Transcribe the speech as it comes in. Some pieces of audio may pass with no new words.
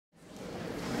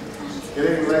Good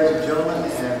evening, ladies and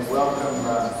gentlemen, and welcome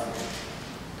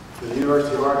to the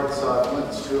University of Arkansas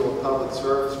Clinton School of Public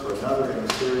Service for another in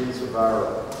a series of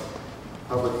our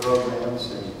public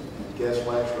programs and guest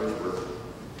lecturers. We're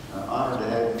honored to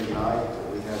have you tonight.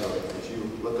 We have, as you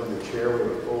look on the chair, we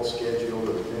have a full schedule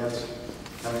of events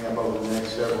coming up over the next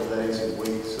several days and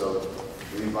weeks, so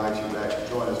we invite you back to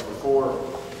join us. Before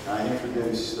I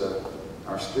introduce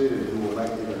our student who will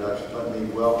make the introduction, let me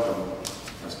welcome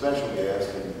a special guest,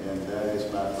 and that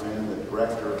is my friend, the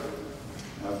Director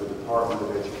of the Department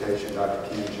of Education, Dr.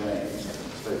 Ken James,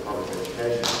 State Public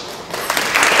Education.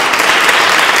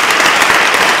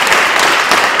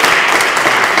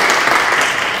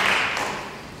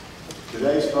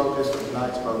 Tonight's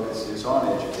focus is on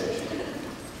education,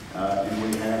 and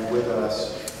we have with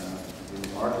us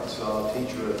the Arkansas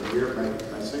Teacher of the Year,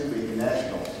 may soon be the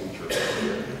National Teacher of the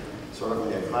Year,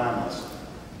 certainly a finalist.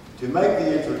 To make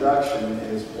the introduction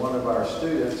is one of our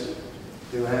students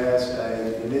who has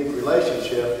a unique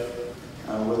relationship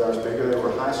with our speaker. They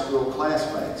were high school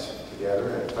classmates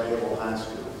together at Fayetteville High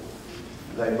School.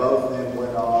 They both then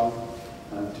went on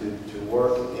to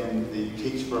work in the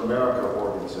Teach for America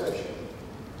organization.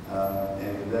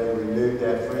 And today renewed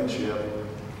that friendship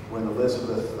when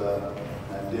Elizabeth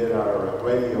did our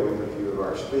radio interview of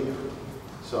our speaker.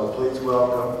 So please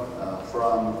welcome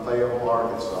from Fayetteville,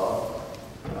 Arkansas,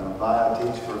 via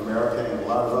Teach for America and a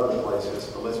lot of other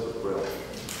places, Elizabeth Brill.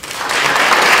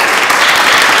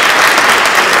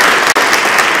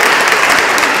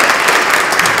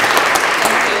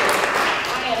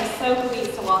 I am so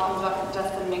pleased to welcome Dr.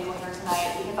 Justin Minkel here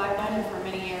tonight because I've known him for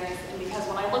many years, and because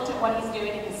when I looked at what he's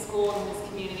doing in his school and his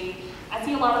community, I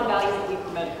see a lot of the values that we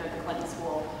promote here at the Clinton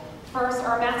School. First,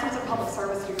 our Master's of Public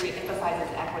Service degree emphasizes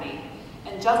equity.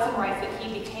 And Justin writes that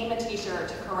he became a teacher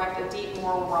to correct a deep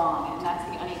moral wrong, and that's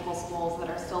the unequal schools that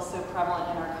are still so prevalent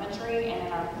in our country and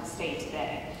in our state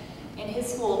today. In his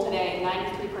school today,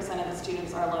 93% of the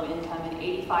students are low income and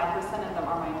 85% of them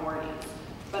are minorities.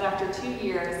 But after 2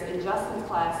 years, in Justin's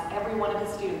class, every one of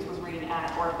his students was reading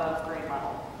at or above grade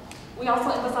level. We also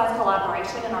emphasize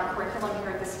collaboration in our curriculum here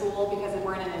at the school because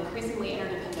we're in an increasingly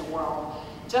interdependent world.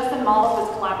 Justin models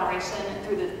this collaboration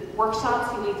through the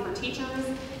workshops he leads for teachers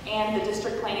and the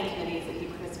district planning committees that he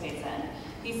participates in.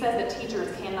 He says that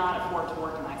teachers cannot afford to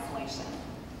work in isolation.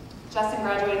 Justin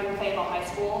graduated from Fayetteville High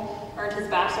School, earned his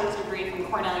bachelor's degree from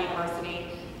Cornell University,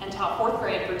 and taught 4th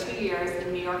grade for 2 years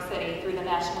in New York City through the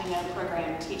nationally known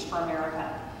program Teach for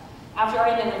America. After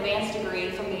earning an advanced degree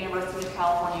from the University of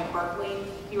California at Berkeley,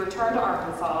 he returned to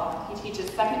Arkansas. He teaches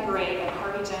 2nd grade at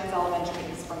Harvey Jones Elementary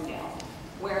in Springdale,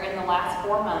 where in the last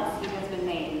 4 months he has been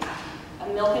named a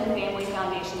Minkel Family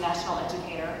Foundation National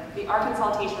Educator, the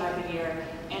Arkansas Teacher of the Year,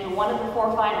 and one of the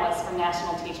 4 finalists for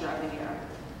National Teacher of the Year.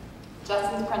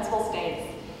 Justin's principal states,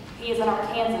 he is an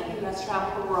Arkansan who has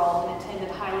traveled the world and attended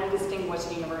highly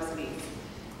distinguished universities.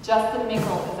 Justin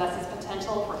Minkel possesses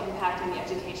potential for impacting the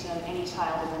education of any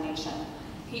child in the nation.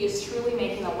 He is truly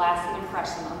making a lasting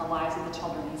impression on the lives of the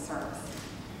children he serves.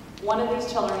 One of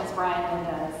these children is Brian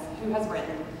Mendez, who has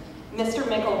written, "Mr.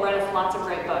 Minkel read us lots of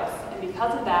great books, and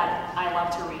because of that, I love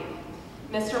to read.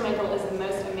 Mr. Minkel is the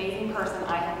most amazing person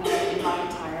I have known in my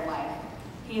entire life.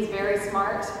 He is very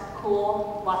smart,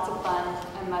 cool, lots of fun,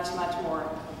 and much, much more.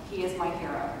 He is my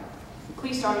hero."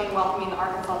 Please join me in welcoming the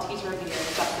Arkansas Teacher of the Year,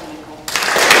 Justin Minkel.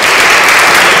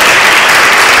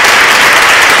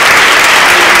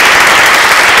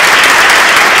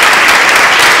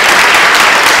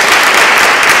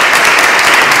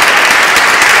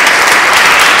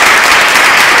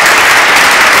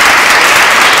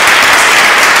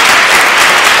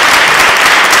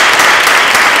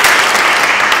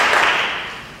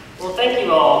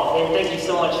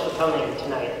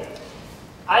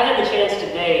 I had the chance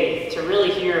today to really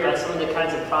hear about some of the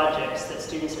kinds of projects that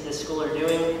students at this school are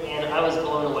doing, and I was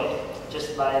blown away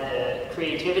just by the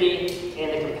creativity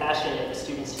and the compassion of the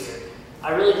students here.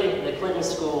 I really think that the Clinton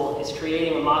School is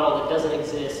creating a model that doesn't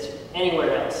exist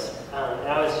anywhere else, and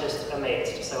I was just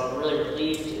amazed. So I'm really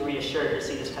relieved and reassured to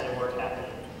see this kind of work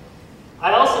happening.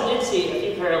 I also did see a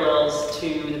few parallels to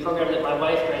the program that my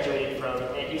wife graduated from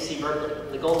at UC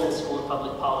Berkeley, the Goldman School of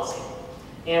Public Policy.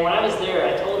 And when I was there,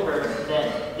 I told her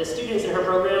that the students in her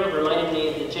program reminded me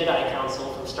of the Jedi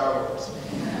Council from Star Wars.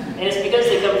 And it's because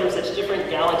they come from such different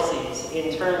galaxies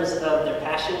in terms of their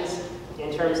passions,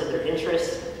 in terms of their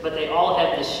interests, but they all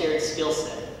have this shared skill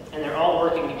set, and they're all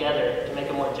working together to make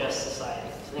a more just society.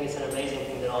 So I think it's an amazing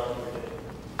thing that all of you are doing.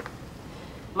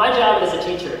 My job as a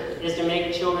teacher is to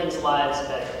make children's lives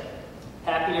better,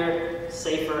 happier,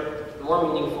 safer, more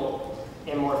meaningful,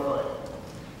 and more fun.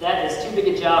 That is too big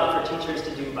a job for teachers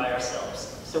to do by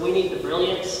ourselves. So we need the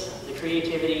brilliance, the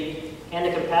creativity, and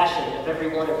the compassion of every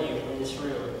one of you in this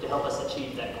room to help us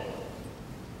achieve that goal.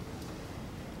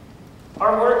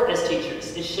 Our work as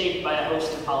teachers is shaped by a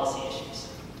host of policy issues: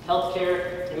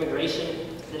 healthcare, immigration,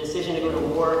 the decision to go to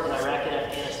war in Iraq and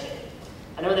Afghanistan.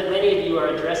 I know that many of you are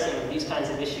addressing these kinds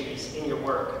of issues in your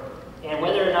work, and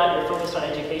whether or not you're focused on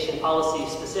education policy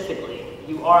specifically,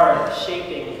 you are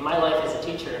shaping my life as a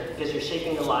teacher because you're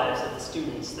shaping the lives of the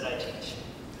students that I teach.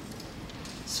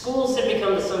 Schools have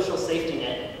become the social safety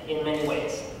net in many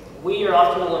ways. We are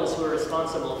often the ones who are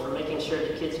responsible for making sure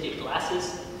that kids get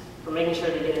glasses, for making sure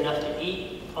they get enough to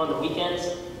eat on the weekends,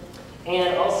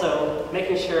 and also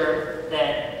making sure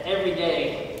that every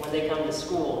day when they come to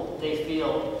school, they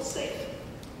feel safe.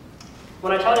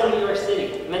 When I taught in New York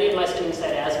City, many of my students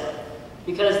had asthma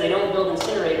because they don't build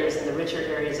incinerators in the richer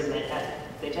areas of Manhattan.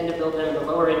 They tend to build them in the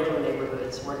lower income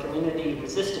neighborhoods where community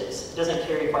resistance doesn't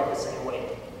carry quite the same weight.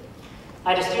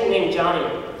 I had a student named Johnny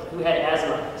who had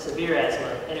asthma, severe asthma,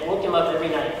 and it woke him up every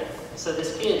night. So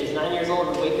this kid who's 9 years old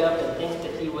would wake up and think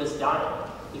that he was dying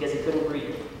because he couldn't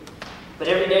breathe. But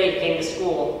every day he came to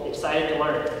school excited to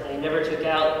learn, and he never took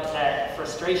out that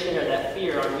frustration or that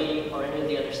fear on me or any of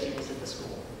the other students at the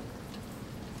school.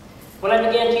 When I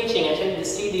began teaching, I tended to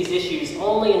see these issues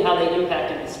only in how they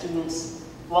impacted the students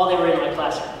while they were in my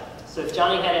classroom. So if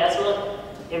Johnny had asthma,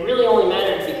 it really only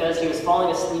mattered because he was falling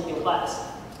asleep in class.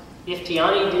 If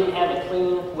Tiani didn't have a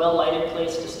clean, well-lighted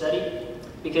place to study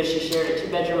because she shared a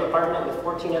 2-bedroom apartment with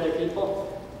 14 other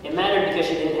people, it mattered because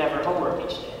she didn't have her homework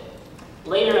each day.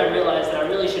 Later, I realized that I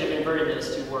really should have inverted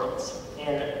those two worlds.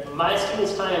 And my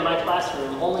students' time in my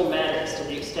classroom only matters to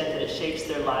the extent that it shapes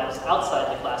their lives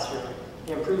outside the classroom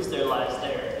and improves their lives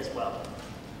there as well.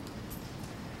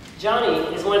 Johnny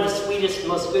is one of the sweetest,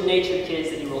 most good-natured kids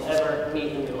that you will ever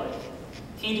meet in your life.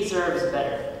 He deserves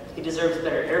better. He deserves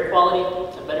better air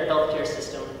quality, a better healthcare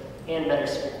system, and better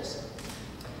schools.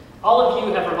 All of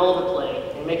you have a role to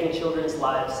play in making children's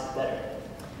lives better.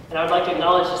 And I would like to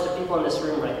acknowledge just the people in this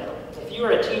room right now. If you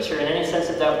are a teacher in any sense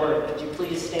of that word, could you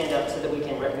please stand up so that we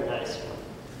can recognize you?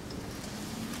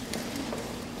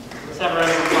 Let's have a round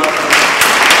of applause.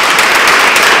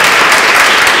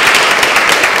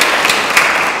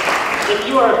 If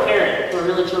you are a parent who are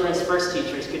really children's first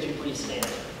teachers, could you please stand?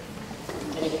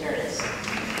 Any parents?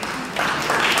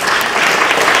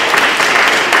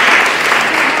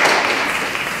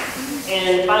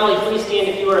 And finally, please stand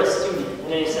if you are a student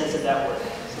in any sense of that word,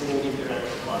 so we can give you a round of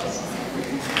applause.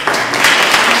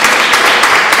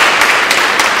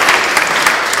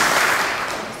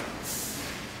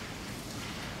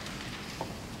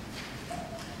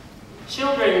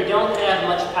 Children don't have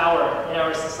much power in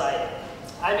our society.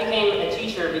 I became a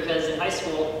teacher because in high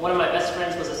school, one of my best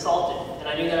friends was assaulted, and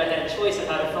I knew that I had a choice of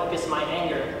how to focus my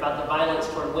anger about the violence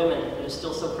toward women that is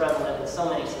still so prevalent in so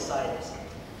many societies.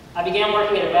 I began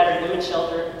working at a battered women's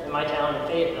shelter in my town in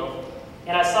Fayetteville,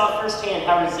 and I saw firsthand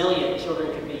how resilient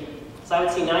children could be. So I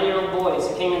would see 9-year-old boys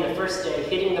who came in the first day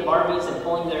hitting the Barbies and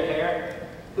pulling their hair,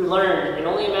 who learned in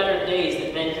only a matter of days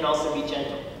that men could also be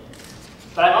gentle.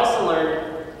 But I also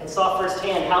learned and saw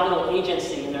firsthand how little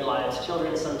agency in their lives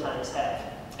children sometimes have.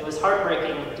 It was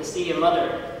heartbreaking to see a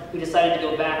mother who decided to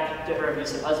go back to her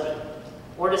abusive husband,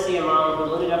 or to see a mom who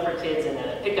loaded up her kids in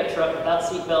a pickup truck without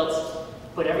seat belts,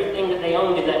 put everything that they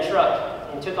owned in that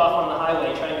truck, and took off on the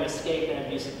highway trying to escape an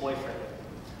abusive boyfriend.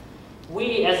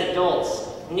 We, as adults,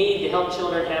 need to help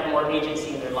children have more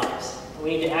agency in their lives.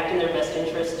 We need to act in their best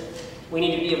interest. We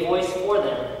need to be a voice for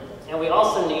them. And we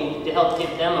also need to help give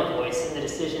them a voice in the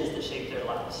decisions that shape their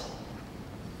lives.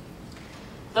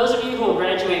 Those of you who will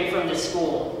graduate from this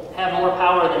school have more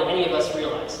power than any of us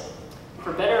realize.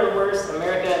 For better or worse,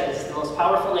 America is the most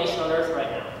powerful nation on earth right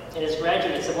now. And as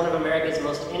graduates of one of America's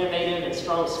most innovative and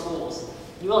strong schools,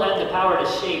 you will have the power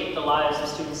to shape the lives of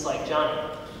students like Johnny,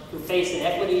 who face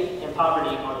inequity and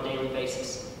poverty on a daily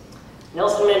basis.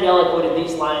 Nelson Mandela quoted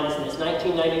these lines in his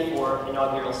 1994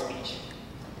 inaugural speech.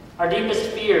 Our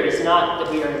deepest fear is not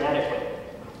that we are inadequate.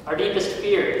 Our deepest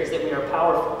fear is that we are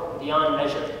powerful beyond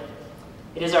measure.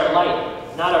 It is our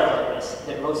light, not our darkness,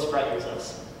 that most frightens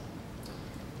us.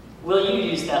 Will you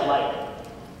use that light?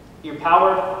 Your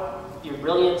power, your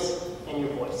brilliance, and your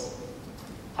voice.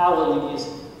 How will you use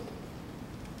it?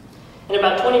 In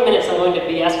about 20 minutes, I'm going to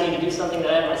be asking you to do something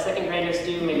that I have my second graders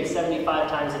do maybe 75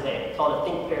 times a day, called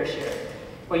a think, pair, share,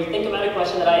 where you think about a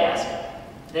question that I ask,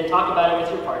 then talk about it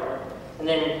with your partner, and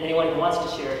then anyone who wants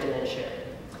to share can then share.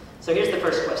 So here's the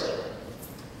first question.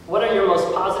 What are your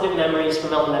most positive memories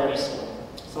from elementary school?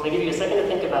 So I'm going to give you a second to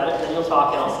think about it, and then you'll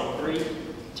talk, and I'll say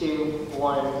 3, 2,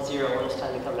 1, 0 when it's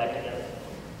time to come back together.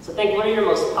 So think, what are your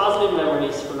most positive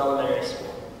memories from elementary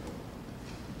school?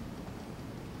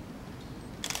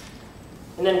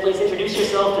 And then please introduce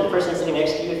yourself to the person sitting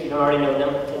next to you if you don't already know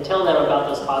them, and tell them about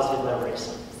those positive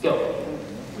memories. Go.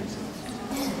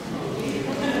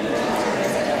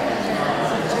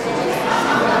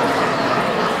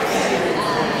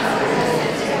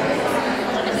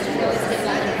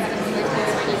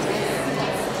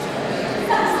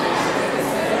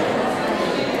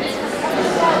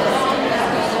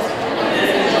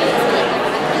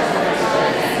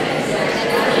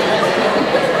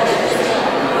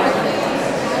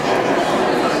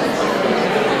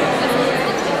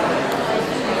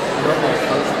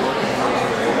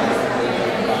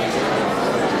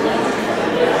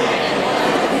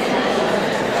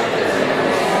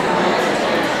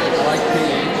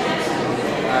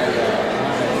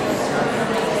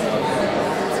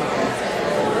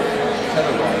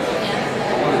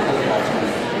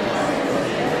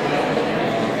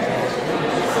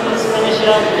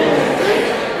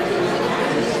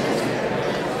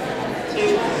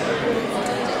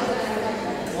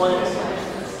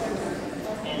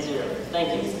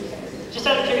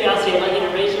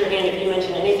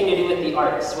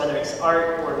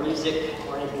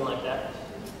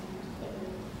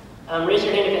 Raise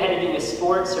your hand if it had to do with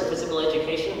sports or physical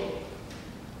education.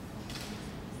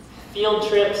 Field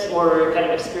trips or kind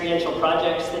of experiential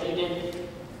projects that you did.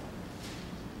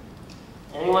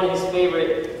 Anyone whose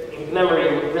favorite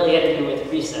memory really had to do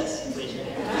with recess, raise your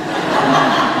hand.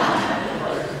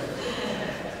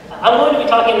 I'm going to be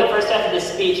talking in the first half of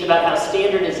this speech about how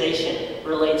standardization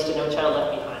relates to No Child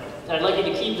Left Behind. And I'd like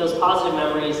you to keep those positive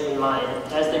memories in mind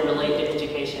as they relate to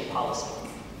education policy.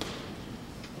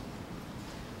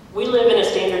 We live in a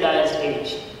standardized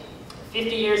age.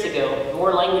 50 years ago,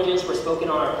 more languages were spoken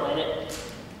on our planet.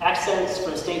 Accents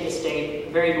from state to state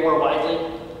varied more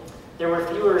widely. There were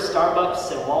fewer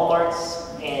Starbucks and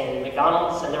Walmarts and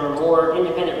McDonald's, and there were more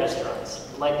independent restaurants,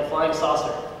 like the Flying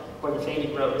Saucer or the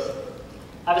Faded Rose.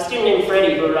 I have a student named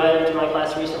Freddie who arrived in my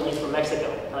class recently from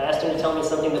Mexico, and I asked him to tell me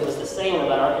something that was the same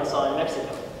about Arkansas and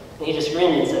Mexico. And he just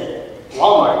grinned and said,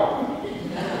 Walmart.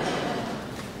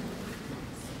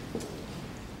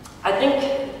 I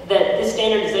think that this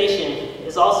standardization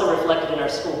is also reflected in our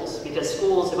schools, because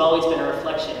schools have always been a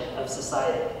reflection of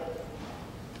society.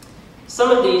 Some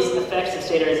of these effects of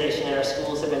standardization in our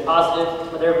schools have been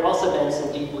positive, but there have also been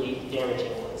some deeply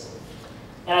damaging ones.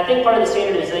 And I think part of the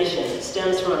standardization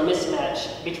stems from a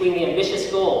mismatch between the ambitious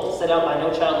goal set out by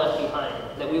No Child Left Behind,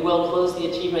 that we will close the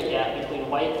achievement gap between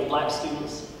white and black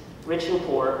students, rich and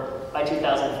poor, by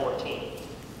 2014.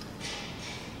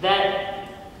 That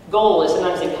goal is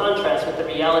sometimes in contrast with the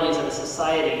realities of a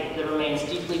society that remains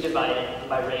deeply divided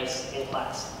by race and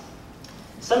class.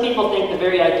 Some people think the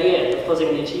very idea of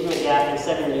closing the achievement gap in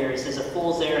 7 years is a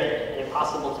fool's errand, an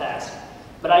impossible task.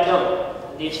 But I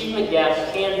don't. The achievement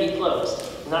gap can be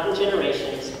closed, not in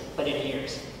generations, but in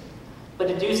years. But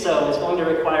to do so is going to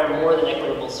require more than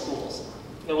equitable schools.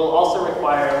 It will also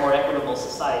require a more equitable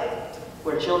society,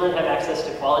 where children have access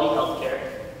to quality health care,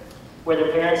 where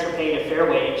their parents are paid a fair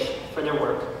wage for their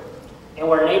work, and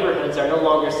where neighborhoods are no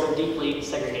longer so deeply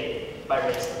segregated by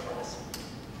race and class.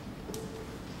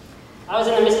 I was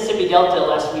in the Mississippi Delta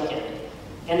last weekend,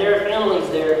 and there are families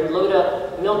there who load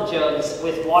up milk jugs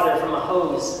with water from a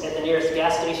hose at the nearest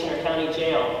gas station or county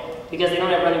jail because they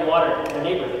don't have running water in their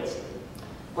neighborhoods.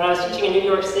 When I was teaching in New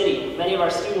York City, many of our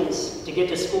students, to get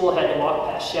to school, had to walk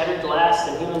past shattered glass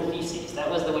and human feces. That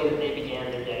was the way that they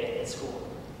began their day at school.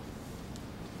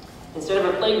 Instead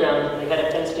of a playground, they had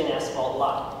a fenced-in asphalt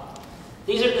lot.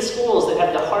 These are the schools that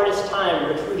have the hardest time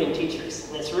recruiting teachers,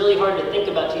 and it's really hard to think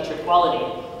about teacher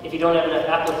quality if you don't have enough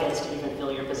applicants to even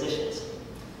fill your positions.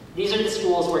 These are the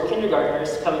schools where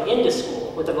kindergartners come into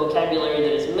school with a vocabulary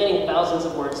that is many thousands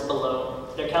of words below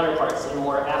their counterparts in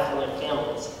more affluent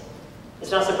families.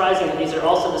 It's not surprising that these are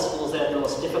also the schools that have the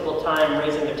most difficult time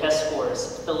raising their test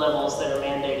scores to the levels that are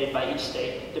mandated by each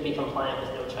state to be compliant with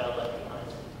No Child Left Behind.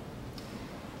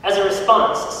 As a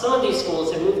response, some of these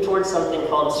schools have moved towards something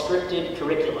called scripted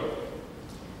curriculum,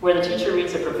 where the teacher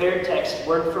reads a prepared text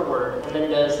word for word and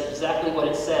then does exactly what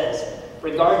it says,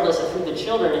 regardless of who the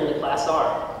children in the class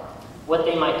are, what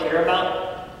they might care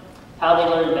about, how they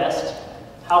learn best,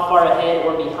 how far ahead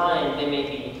or behind they may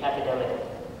be academically.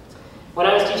 When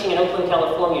I was teaching in Oakland,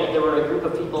 California, there were a group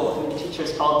of people who the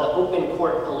teachers called the open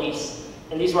court police.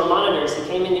 And these were monitors who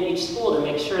came into each school to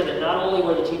make sure that not only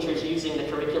were the teachers using the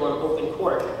curriculum open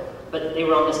court, but that they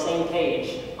were on the same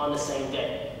page on the same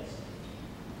day.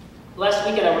 Last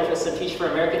weekend I worked with some Teach for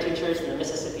America teachers in the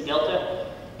Mississippi Delta,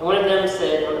 and one of them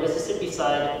said on the Mississippi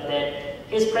side that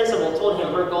his principal told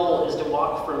him her goal is to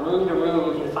walk from room to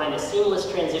room and find a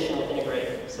seamless transition within a grade.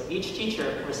 So each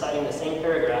teacher reciting the same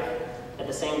paragraph at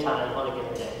the same time on a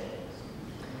given day.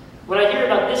 When I hear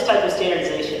about this type of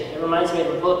standardization, it reminds me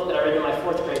of a book that I read to my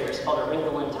 4th graders called A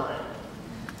Wrinkle in Time.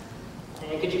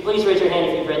 And could you please raise your hand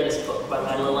if you've read this book by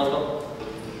Madeline Minkel?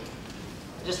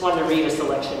 I just wanted to read a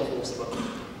selection from this book.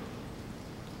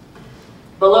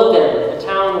 Below them, the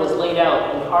town was laid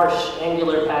out in harsh,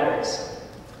 angular patterns.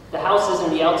 The houses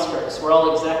in the outskirts were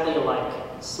all exactly alike,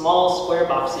 small square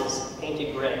boxes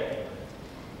painted gray.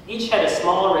 Each had a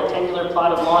small rectangular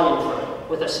plot of lawn in front,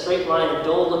 with a straight line of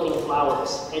dull-looking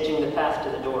flowers edging the path to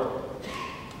the door.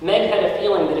 Meg had a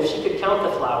feeling that if she could count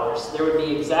the flowers, there would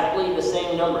be exactly the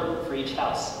same number for each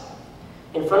house.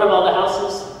 In front of all the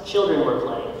houses, children were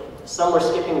playing. Some were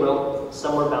skipping rope,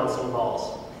 some were bouncing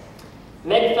balls.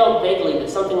 Meg felt vaguely that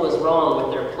something was wrong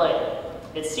with their play.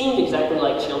 It seemed exactly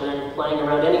like children playing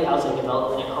around any housing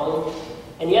development at home,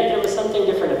 and yet there was something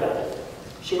different about it.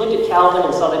 She looked at Calvin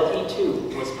and saw that he too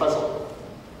was puzzled.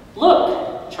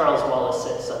 "Look," Charles Wallace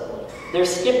said suddenly, "they're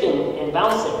skipping and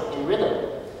bouncing in rhythm.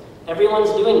 Everyone's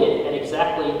doing it at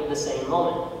exactly the same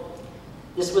moment."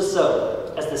 This was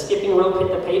so. As the skipping rope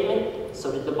hit the pavement,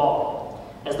 so did the ball.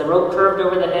 As the rope curved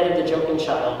over the head of the jumping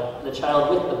child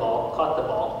with the ball caught the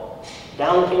ball.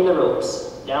 Down came the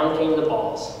ropes, down came the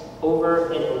balls,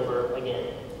 over and over again.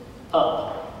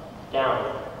 Up, down,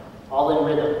 all in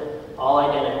rhythm, all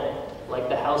identical, like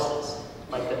the houses,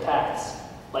 like the paths,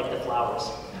 like the flowers.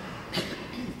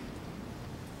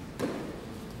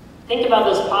 Think about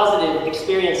those positive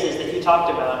experiences that you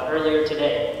talked about earlier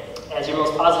today as your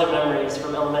most positive memories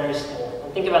from elementary school,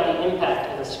 and think about the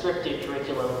impact of a scripted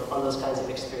curriculum on those kinds of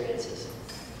experiences.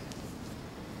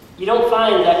 You don't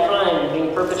find that crime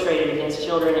being perpetrated against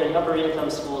children in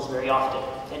upper-income schools very often.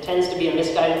 It tends to be a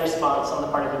misguided response on the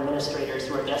part of administrators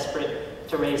who are desperate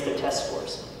to raise their test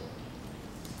scores.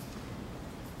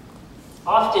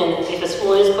 Often, if a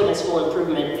school is put in school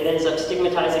improvement, it ends up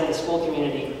stigmatizing the school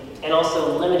community and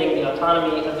also limiting the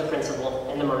autonomy of the principal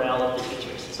and the morale of the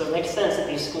teachers. So it makes sense that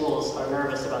these schools are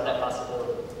nervous about that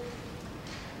possibility.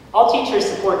 All teachers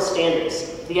support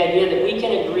standards, the idea that we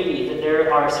can agree that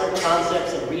there are certain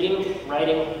concepts in reading,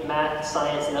 writing, math,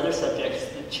 science, and other subjects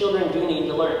that children do need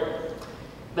to learn.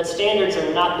 But standards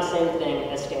are not the same thing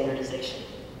as standardization.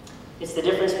 It's the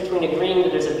difference between agreeing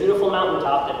that there's a beautiful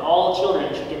mountaintop that all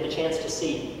children should get the chance to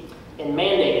see, and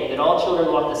mandating that all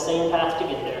children walk the same path to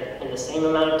get there in the same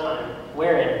amount of time,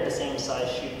 wearing the same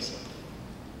size shoes.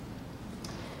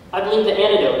 I believe the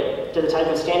antidote to the type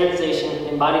of standardization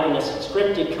embodied in a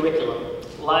scripted curriculum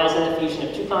lies in the fusion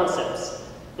of two concepts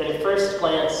that at first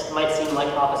glance might seem like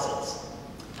opposites: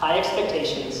 high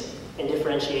expectations and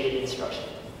differentiated instruction.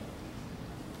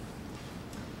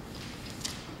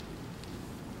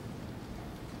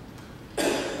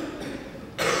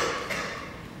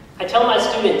 I tell my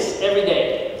students every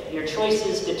day, your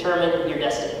choices determine your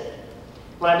destiny.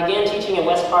 When I began teaching in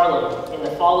West Harlem in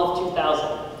the fall of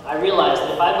 2000, I realized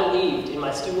that if I believed in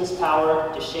my students'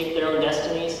 power to shape their own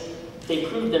destinies, they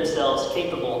proved themselves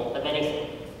capable of anything.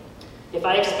 If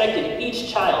I expected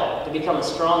each child to become a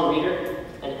strong reader,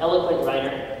 an eloquent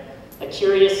writer, a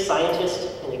curious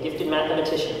scientist, and a gifted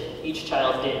mathematician, each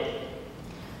child did.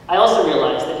 I also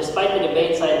realized that despite the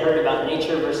debates I had heard about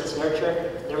nature versus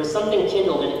nurture, there was something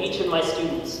kindled in each of my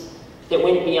students that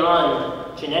went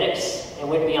beyond genetics and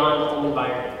went beyond home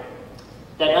environment.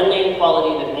 That unnamed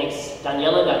quality that makes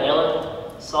Daniela,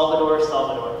 Daniela, Salvador,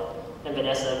 Salvador, and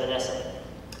Vanessa, Vanessa.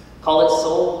 Call it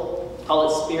soul, call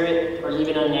it spirit, or leave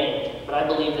it unnamed, but I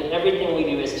believe that everything we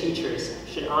do as teachers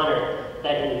should honor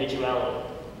that individuality.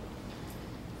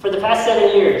 For the past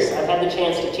 7 years, I've had the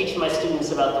chance to teach my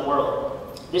students about the world.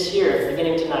 This year,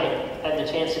 beginning tonight, I have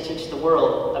the chance to teach the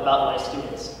world about my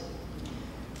students.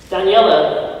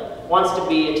 Daniela wants to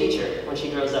be a teacher when she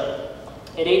grows up.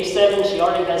 At age 7, she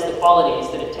already has the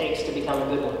qualities that it takes to become a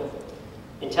good one: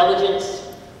 intelligence,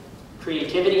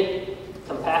 creativity,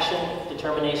 compassion,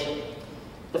 determination.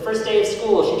 The first day of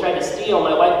school, she tried to steal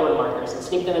my whiteboard markers and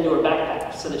sneak them into her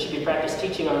backpack so that she could practice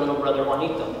teaching our little brother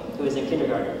Juanito, who is in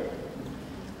kindergarten.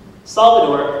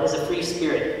 Salvador is a free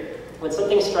spirit. When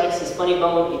something strikes his funny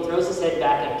bone, he throws his head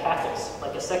back and cackles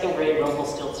like a second-grade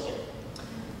Rumpelstiltskin.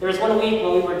 There was one week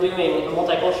when we were doing a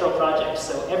multicultural project,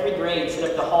 so every grade set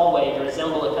up the hallway to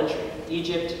resemble a country: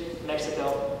 Egypt,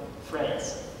 Mexico,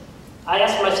 France. I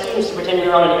asked my students to pretend we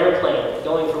were on an airplane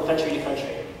going from country to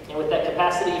country, and with that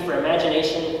capacity for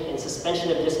imagination and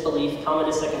suspension of disbelief common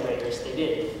to second graders, they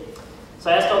did. So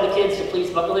I asked all the kids to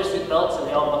please buckle their seatbelts, and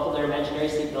they all buckled their imaginary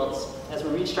seatbelts. As we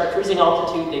reached our cruising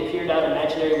altitude, they peered out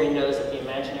imaginary windows at the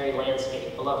imaginary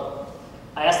landscape below.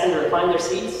 I asked them to recline their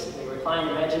seats. They reclined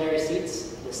imaginary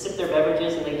seats. They sipped their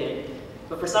beverages, and they did.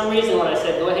 But for some reason, when I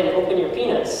said, go ahead and open your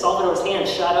peanuts, Salvador's hand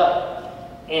shot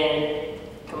up and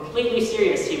completely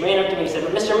serious, he ran up to me and said,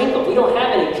 "But Mr. Minkel, we don't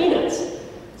have any peanuts."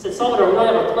 I said, "Salvador, we don't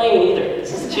have a plane either.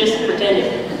 This is just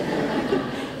pretending."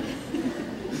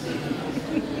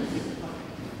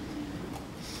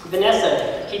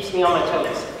 Vanessa keeps me on my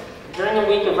toes. During a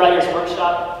week of writer's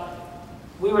workshop,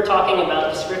 we were talking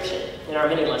about description in our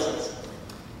mini lessons.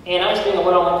 And I was doing a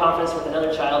one-on-one conference with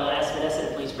another child, and I asked Vanessa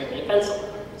to please bring me a pencil.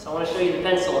 So I want to show you the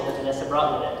pencil that Vanessa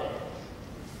brought me that day.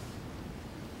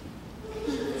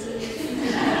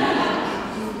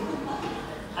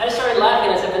 I just started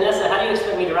laughing. I said, "Vanessa, how do you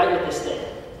expect me to write with this thing?"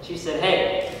 She said,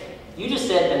 "Hey, you just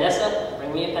said, 'Vanessa,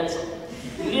 bring me a pencil.'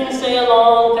 You didn't say a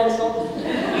long pencil.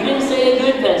 You didn't say a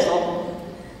good pencil.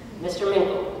 Mr.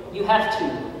 Minkel, you have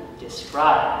to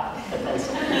describe the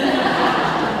pencil."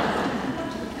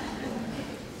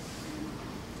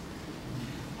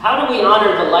 How do we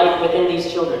honor the light within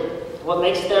these children? What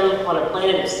makes them, on a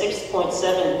planet of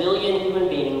 6.7 billion human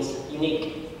beings,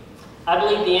 unique? I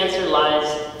believe the answer lies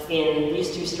in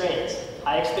these two strands: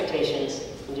 high expectations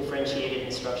and differentiated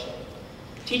instruction.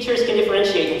 Teachers can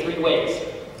differentiate in three ways: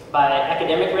 by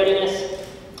academic readiness,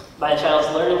 by a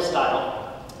child's learning style,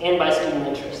 and by student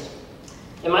interest.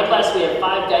 In my class, we have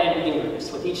 5 guided reading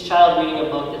groups, with each child reading a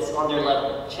book that's on their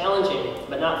level, challenging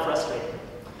but not frustrating.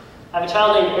 I have a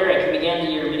child named Eric who began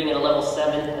the year reading at a level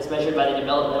 7 as measured by the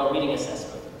developmental reading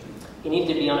assessment. He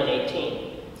needed to be on an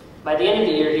 18. By the end of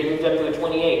the year, he moved up to a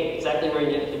 28, exactly where he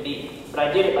needed to be. But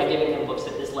I did it by giving him books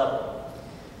at this level.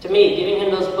 To me, giving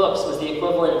him those books was the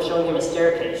equivalent of showing him a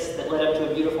staircase that led up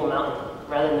to a beautiful mountain,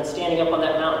 rather than standing up on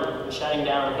that mountain and shouting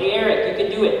down, "Hey Eric, you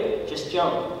can do it, just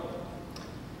jump."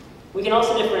 We can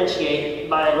also differentiate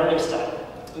by learning style.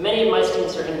 Many of my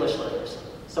students are English learners,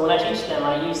 so when I teach them,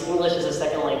 I use English as a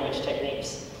second language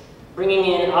techniques. Bringing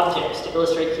in objects to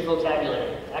illustrate key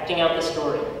vocabulary, acting out the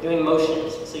story, doing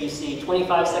motions, so you see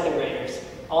 25 second graders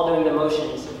all doing the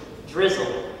motions: drizzle,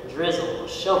 drizzle,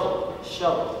 shovel,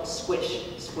 shovel, squish,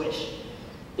 squish.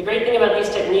 The great thing about these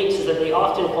techniques is that they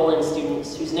often pull in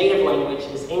students whose native language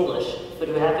is English, but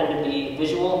who happen to be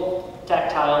visual,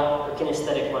 tactile, or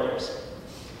kinesthetic learners.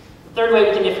 The third way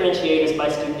we can differentiate is by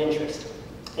student interest.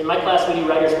 In my class, we do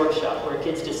writer's workshop, where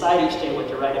kids decide each day what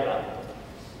to write about.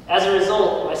 As a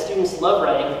result, my students love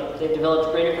writing. They've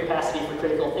developed greater capacity for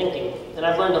critical thinking, and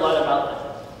I've learned a lot about them.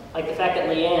 Like the fact that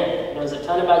Leanne knows a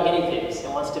ton about guinea pigs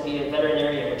and wants to be a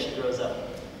veterinarian when she grows up.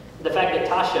 The fact that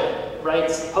Tasha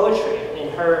writes poetry in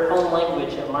her home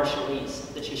language of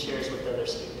Marshallese that she shares with other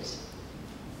students.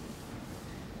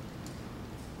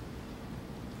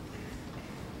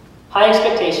 High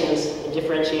expectations and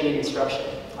differentiated instruction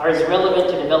are as relevant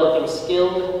to developing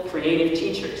skilled, creative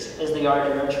teachers as they are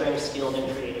to nurturing skilled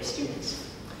and creative students.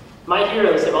 My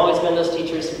heroes have always been those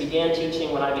teachers who began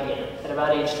teaching when I began, at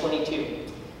about age 22,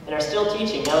 and are still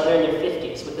teaching now that they're in their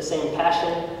 50s with the same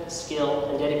passion, skill,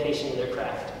 and dedication to their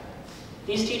craft.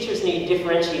 These teachers need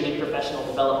differentiated professional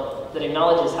development that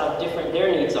acknowledges how different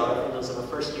their needs are from those of a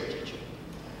first-year teacher.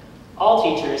 All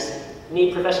teachers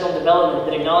need professional development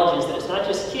that acknowledges that it's not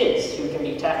just kids who can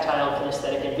be tactile,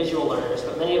 kinesthetic, and visual learners,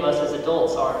 but many of us as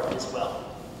adults are as well.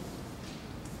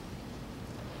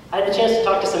 I had the chance to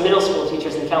talk to some middle school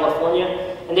teachers in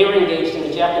California, and they were engaged in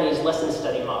the Japanese lesson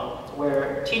study model,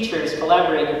 where teachers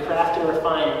collaborate and craft and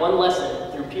refine one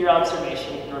lesson through peer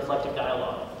observation and reflective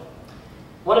dialogue.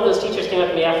 One of those teachers came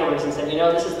up to me afterwards and said, "You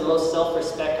know, this is the most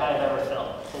self-respect I have ever felt,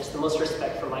 and it's the most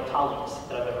respect for my colleagues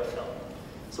that I've ever felt."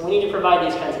 So we need to provide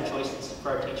these kinds of choices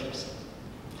for our teachers.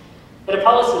 At a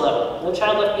policy level, No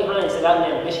Child Left Behind set out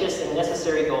an ambitious and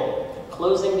necessary goal: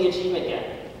 closing the achievement gap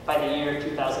by the year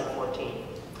 2014.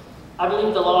 I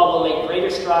believe the law will make greater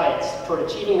strides toward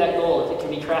achieving that goal if it can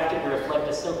be crafted to reflect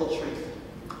a simple truth.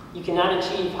 You cannot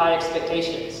achieve high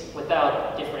expectations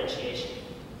without differentiation.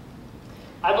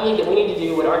 I believe that we need to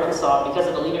do what Arkansas, because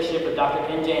of the leadership of Dr.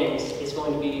 Ken James, is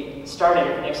going to be starting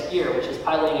next year, which is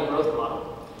piloting a growth model.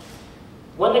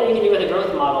 One thing we can do with a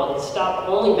growth model is stop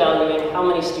only valuing how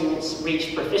many students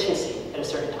reach proficiency at a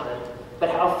certain time, but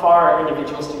how far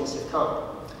individual students have come.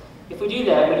 If we do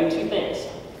that, we do two things.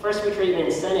 First, we create an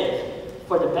incentive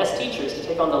for the best teachers to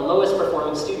take on the lowest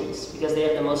performing students because they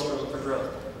have the most room for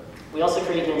growth. We also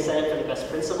create an incentive for the best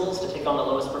principals to take on the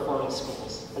lowest performing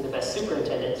schools and the best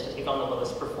superintendents to take on the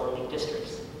lowest performing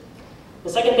districts. The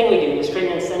second thing we do is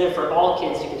create an incentive for all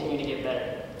kids to continue to get better.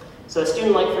 So a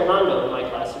student like Fernando in my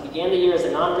class, who began the year as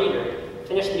a non-reader,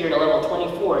 finished the year at a level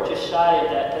 24, just shy of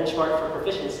that benchmark for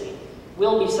proficiency,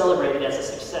 will be celebrated as a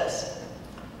success.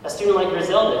 A student like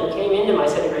Griselda, who came into my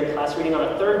second grade class reading on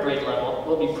a third grade level,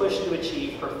 will be pushed to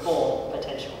achieve her full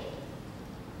potential.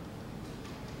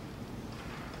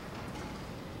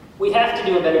 We have to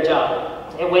do a better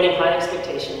job at weighting high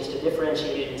expectations to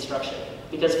differentiated instruction.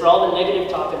 Because for all the negative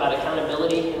talk about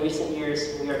accountability in recent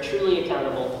years, we are truly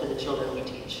accountable to the children we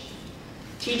teach.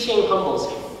 Teaching humbles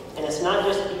you, and it's not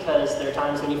just because there are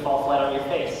times when you fall flat on your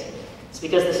face. It's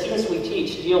because the students we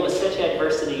teach deal with such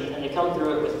adversity, and they come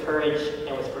through it with courage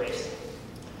and with grace.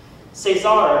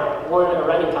 Cesar won a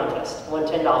writing contest, won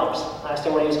 $10. I asked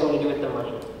him what he was going to do with the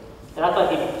money. And I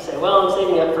thought he'd say, well, I'm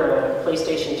saving up for a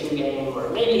PlayStation 2 game, or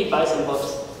maybe he'd buy some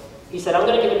books. He said, I'm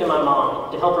going to give it to my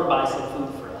mom to help her buy some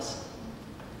food for us.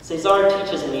 Cesar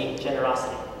teaches me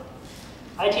generosity.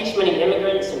 I teach many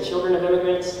immigrants and children of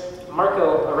immigrants.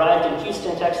 Marco arrived in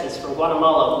Houston, Texas from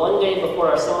Guatemala one day before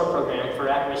our summer program for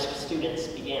at-risk students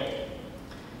began.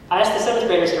 I asked the 7th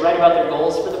graders to write about their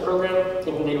goals for the program,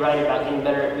 thinking they'd write about getting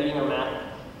better at reading or math.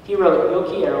 He wrote, Yo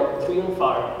quiero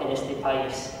triunfar en este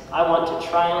país. I want to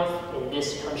triumph in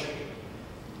this country.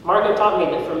 Marco taught me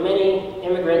that for many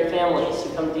immigrant families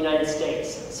who come to the United States,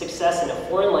 success in a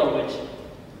foreign language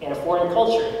and a foreign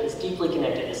culture is deeply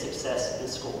connected to success in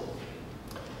school.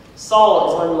 Saul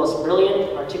is one of the most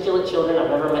brilliant, articulate children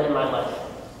I've ever met in my life,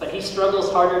 but he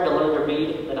struggles harder to learn to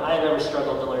read than I have ever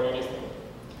struggled to learn anything.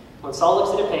 When Saul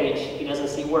looks at a page, he doesn't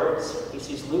see words. He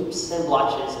sees loops and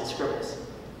blotches and scribbles.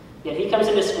 Yet he comes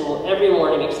into school every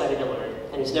morning excited to learn,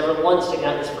 and he's never once taken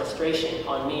out his frustration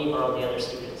on me or on the other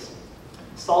students.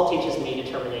 Saul teaches me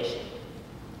determination.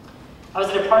 I was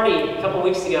at a party a couple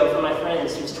weeks ago for my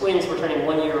friends whose twins were turning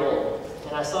 1 year old,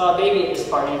 and I saw a baby at this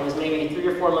party who was maybe 3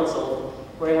 or 4 months old,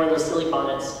 wearing one of those silly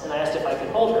bonnets, and I asked if I could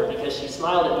hold her because she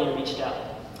smiled at me and reached out.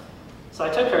 So I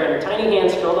took her, and her tiny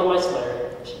hands curled on my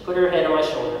sweater. She put her head on my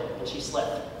shoulder, and she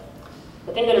slept.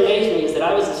 The thing that amazed me is that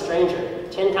I was a stranger,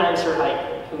 10 times her height,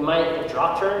 who might have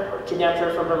dropped her or kidnapped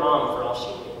her from her mom for all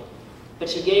she knew. But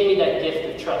she gave me that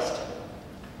gift of trust.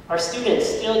 Our students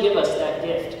still give us that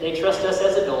gift. They trust us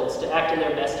as adults to act in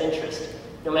their best interest,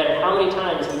 no matter how many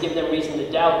times we give them reason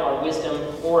to doubt our wisdom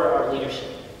or our leadership.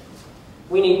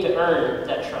 We need to earn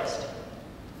that trust.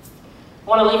 I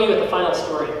want to leave you with a final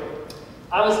story.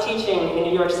 I was teaching in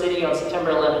New York City on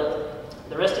September 11th.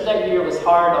 The rest of that year was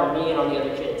hard on me and on the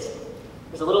other kids.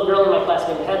 There's a little girl in my class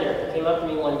named Heather who came up to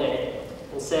me one day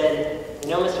and said, you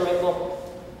know, Mr. Minkel,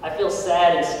 I feel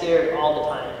sad and scared all the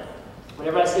time.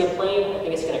 Whenever I see a plane, I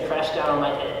think it's going to crash down on my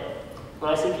head.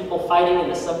 When I see people fighting in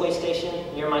the subway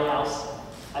station near my house,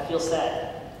 I feel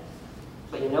sad.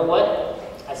 But you know what?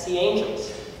 I see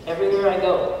angels everywhere I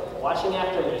go, watching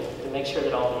after me to make sure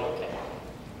that I'll be okay.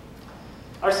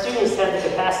 Our students have the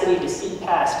capacity to see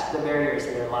past the barriers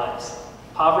in their lives.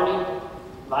 Poverty,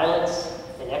 violence,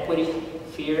 inequity,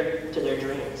 fear to their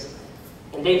dreams.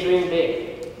 And they dream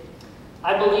big.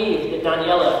 I believe that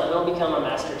Daniela will become a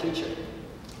master teacher.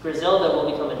 Griselda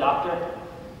will become a doctor.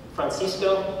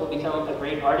 Francisco will become a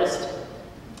great artist.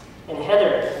 And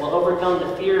Heather will overcome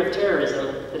the fear of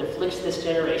terrorism that afflicts this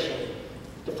generation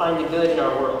to find the good in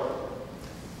our world.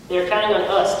 They are counting on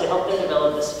us to help them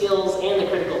develop the skills and the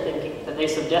critical thinking that they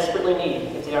so desperately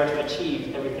need if they are to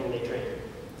achieve everything they dream.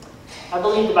 I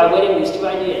believe that by weighting these two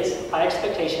ideas, high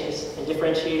expectations and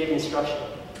differentiated instruction,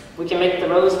 we can make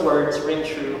those words ring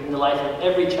true in the life of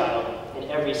every child in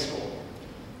every school.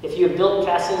 If you have built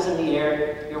castles in the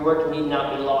air, your work need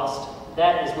not be lost.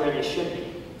 That is where they should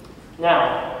be.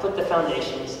 Now, put the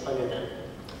foundations under them.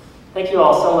 Thank you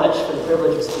all so much for the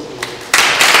privilege of speaking to you.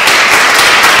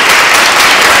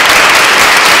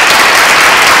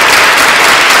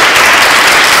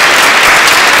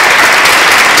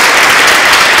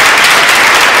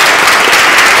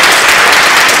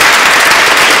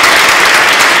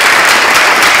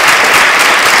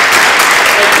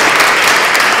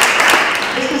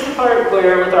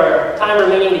 Where, with our time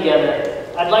remaining together,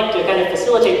 I'd like to kind of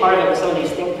facilitate part of it with some of these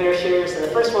think pair shares, and the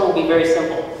first one will be very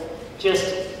simple.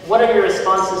 Just, what are your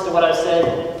responses to what I've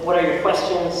said? What are your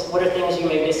questions? What are things you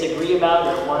may disagree about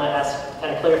or want to ask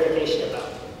kind of clarification about?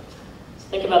 So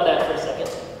think about that for a second.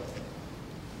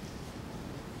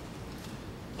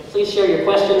 And please share your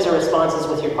questions or responses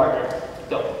with your partner.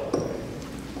 Go.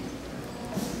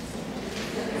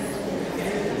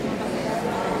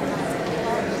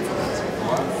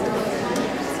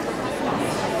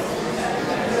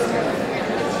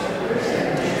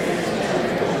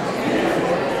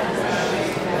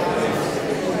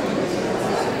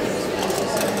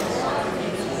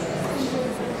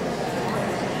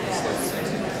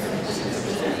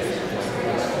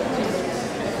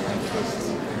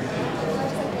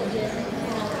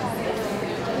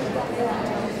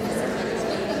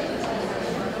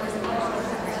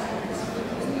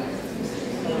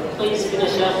 Please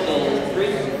finish up in 3,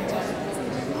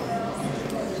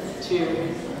 2,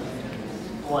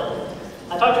 1.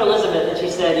 I talked to Elizabeth and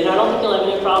she said, you know, I don't think you'll have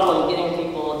any problem getting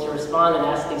people to respond respond and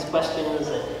ask these questions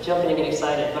and jump in and get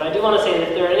excited. But I do want to say that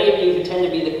if there are any of you who tend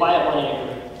to be the quiet one in a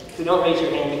group, who don't raise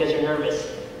your hand because you're nervous,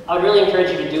 I would really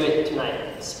encourage you to do it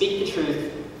tonight. Speak the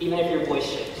truth, even if your voice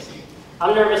shakes.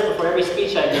 I'm nervous before every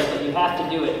speech I give, but you have to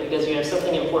do it because you have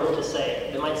something important to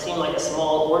say. It might seem like a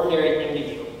small, ordinary thing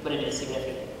to you, but it is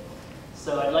significant.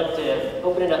 So I'd like to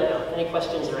open it up now. Any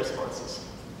questions or responses?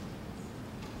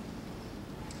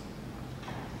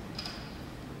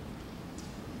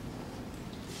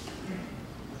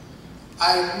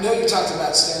 I know you talked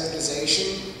about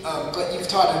standardization, but you've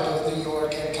taught in both New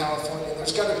York and California.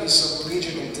 There's got to be some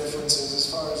regional differences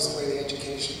as far as the way the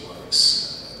education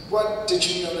works. What did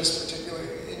you notice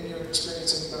particularly in your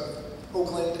experience in both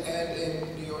Oakland and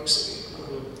in New York City?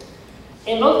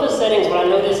 In both those settings, what I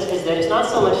noticed is that it's not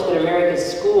so much that America's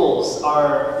schools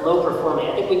are low performing.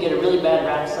 I think we get a really bad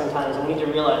rap sometimes, and we need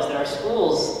to realize that our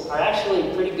schools are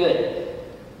actually pretty good.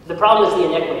 The problem is the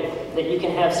inequity, that you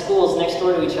can have schools next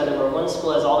door to each other where one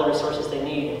school has all the resources they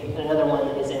need and another one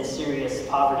is in serious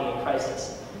poverty and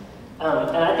crisis.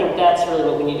 And I think that's really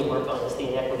what we need to work on, is the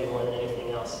inequity more than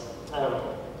anything else.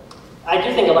 I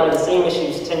do think a lot of the same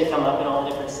issues tend to come up in all the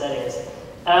different settings.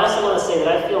 And I also want to say that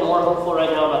I feel more hopeful right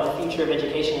now about the future of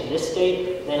education in this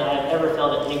state than I have ever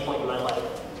felt at any point in my life.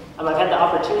 I've had the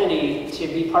opportunity to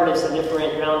be part of some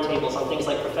different roundtables on things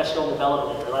like professional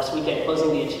development, or last weekend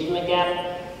closing the achievement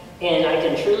gap. And I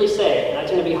can truly say, and I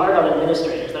tend to be hard on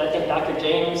administrators, but I think Dr.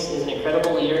 James is an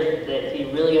incredible leader, that he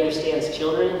really understands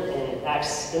children and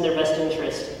acts in their best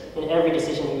interest in every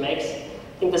decision he makes.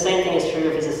 I think the same thing is true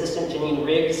of his assistant, Janine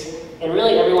Riggs, and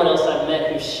really everyone else I've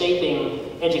met who's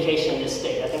shaping education in this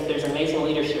state. I think there's amazing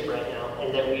leadership right now,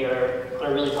 and that we are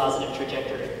on a really positive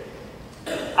trajectory.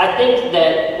 I think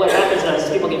that what happens now is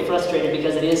people get frustrated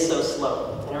because it is so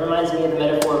slow. And it reminds me of the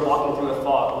metaphor of walking through a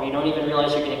fog, where you don't even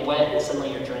realize you're getting wet and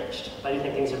suddenly you're drenched. I do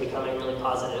think things are becoming really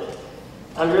positive.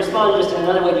 To respond just in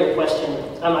another way to your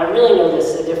question, I really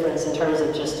notice a difference in terms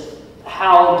of just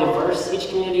how diverse each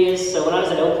community is. So when I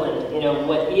was in Oakland,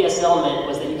 what ESL meant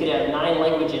was that you could have 9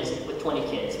 languages with 20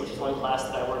 kids, which is one class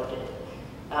that I worked in.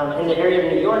 In the area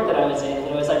of New York that I was in,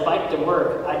 as I biked to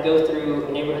work, I'd go through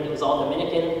a neighborhood that was all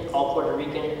Dominican, all Puerto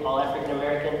Rican, all African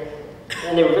American,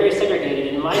 and they were very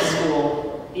segregated. In my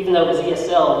school, even though it was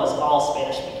ESL, was all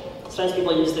Spanish speaking. Sometimes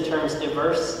people use the terms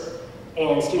diverse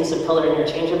and students of color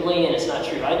interchangeably, and it's not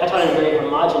true. I taught in a very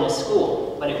homogenous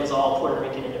school, but it was all Puerto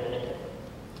Rican and Dominican.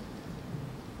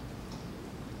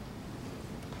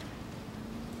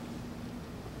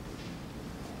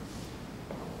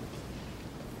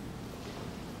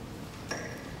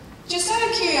 Just out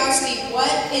of curiosity,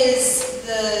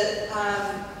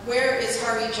 where is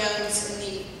Harvey Jones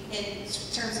in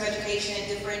terms of education and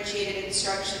differentiated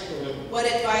instruction? What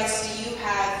advice do you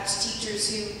have to teachers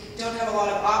who don't have a lot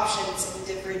of options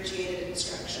in differentiated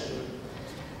instruction?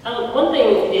 One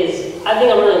thing is, I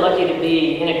think I'm really lucky to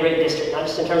be in a great district, not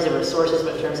just in terms of resources,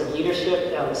 but in terms of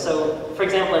leadership. So, for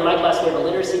example, in my class we have a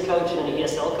literacy coach and an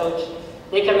ESL coach.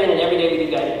 They come in and every day we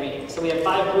do guided reading. So we have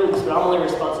 5 groups, but I'm only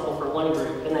responsible for one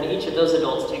group, and then each of those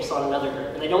adults takes on another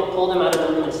group. And they don't pull them out of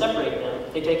the room and separate them.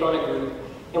 They take on a group,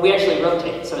 and we actually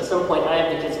rotate. So at some point I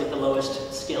have the kids with the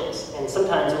lowest skills, and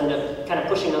sometimes we end up kind of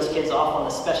pushing those kids off on the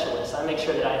specialists. I make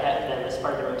sure that I have them as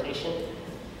part of the rotation.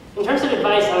 In terms of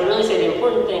advice, I would really say the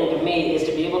important thing to me is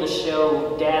to be able to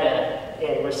show data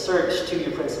and research to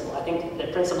your principal. I think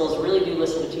that principals really do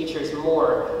listen to teachers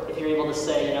more if you're able to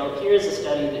say, here's a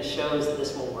study that shows that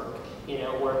this will work.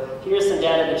 Or here's some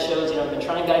data that shows, I've been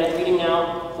trying guided reading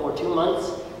now for 2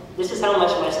 months. This is how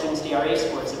much my students' DRA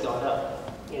scores have gone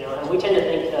up. And we tend to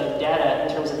think of data in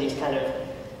terms of these kind of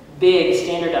big,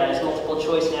 standardized, multiple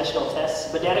choice national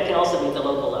tests, but data can also be at the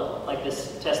local level, like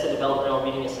this test of developmental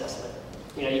reading assessment.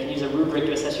 You can use a rubric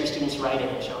to assess your students' writing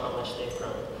and show how much they've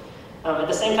grown. At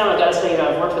the same time, I've got to say,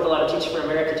 I've worked with a lot of Teach for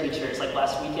America teachers, like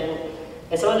last weekend,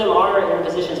 and some of them are in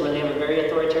positions where they have a very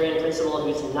authoritarian principal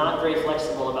who's not very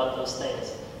flexible about those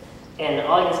things. And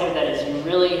all I can say with that is you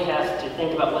really have to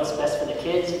think about what's best for the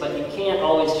kids, but you can't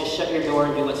always just shut your door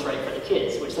and do what's right for the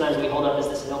kids, which sometimes we hold up as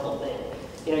this noble thing.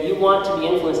 You want to be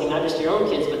influencing not just your own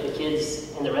kids, but the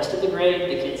kids in the rest of the grade,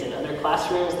 the kids in other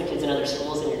classrooms, the kids in other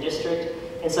schools in your district.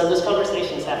 And so those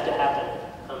conversations have to happen.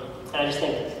 And I just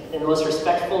think in the most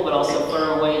respectful but also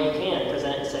firm way you can,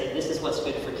 present it and say, this is what's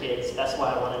good for kids. That's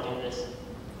why I want to do this.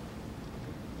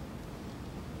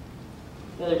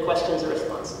 Any other questions or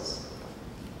responses?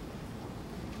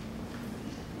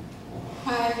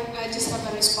 Hi, I just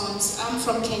have a response. I'm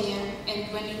from Kenya,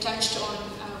 and when you touched on,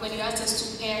 when you asked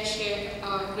us to share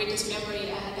our greatest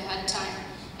memory, I had a hard time.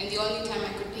 And the only time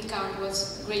I could pick out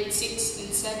was grade 6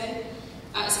 and 7.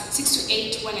 6 to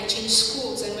 8 when I changed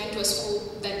schools and went to a school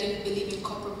that didn't believe in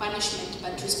corporal punishment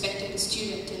but respected the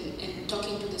student and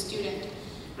talking to the student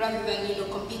rather than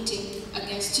competing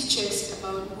against teachers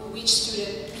about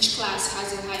which class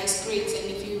has the highest grades, and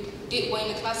if you were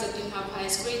in a class that didn't have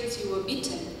highest grades, you were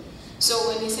beaten. So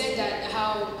when you said that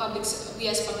how we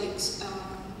as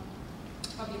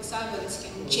public servants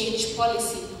can change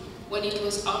policy when it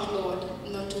was outlawed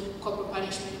not to corporal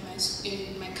punishment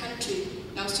in my country,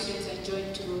 now students are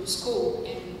enjoying to go to school,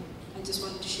 and I just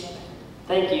wanted to share that.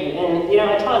 Thank you. And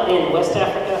I taught in West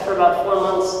Africa for about 4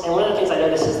 months, and one of the things I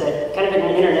noticed is that kind of at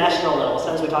an international level,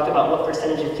 sometimes we talk about what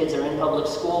percentage of kids are in public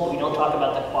school, but we don't talk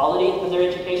about the quality of their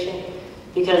education.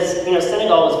 Because,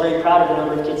 Senegal was very proud of the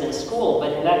number of kids in school,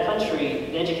 but in that country,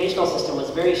 the educational system was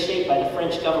very shaped by the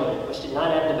French government, which did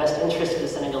not have the best interest of the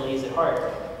Senegalese at heart.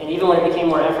 And even when it became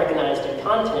more Africanized in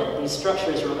content, these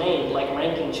structures remained like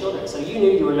ranking children. So you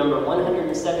knew you were number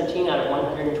 117 out of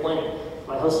 120.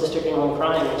 My host sister came home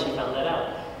crying when she found that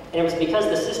out. And it was because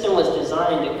the system was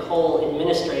designed to cull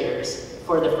administrators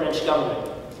for the French government.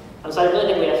 So I really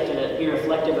think we have to be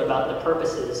reflective about the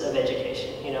purposes of education.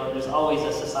 There's always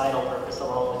a societal purpose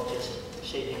along with just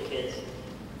shaping kids.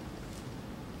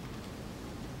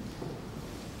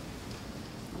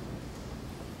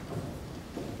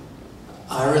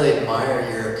 I really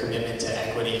admire your commitment to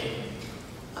equity.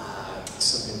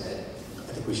 Something that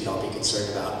I think we should all be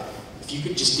concerned about. If you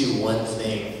could just do one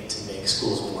thing to make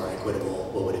schools more equitable,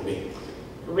 what would it be?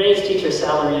 Raise teacher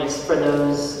salaries for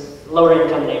those lower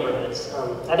income neighborhoods.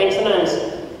 I think sometimes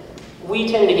we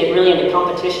tend to get really into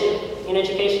competition in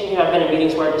education. I've been in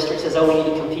meetings where our district says, oh, we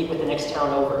need to compete with the next town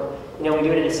over. We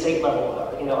do it at a state level.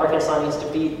 Arkansas needs to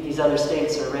beat these other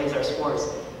states or raise our scores.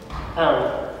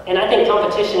 And I think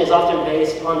competition is often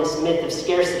based on this myth of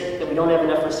scarcity, that we don't have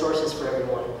enough resources for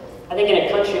everyone. I think in a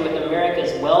country with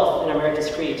America's wealth and America's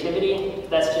creativity,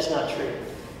 that's just not true.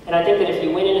 And I think that if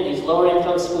you went into these lower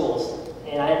income schools,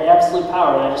 and I had absolute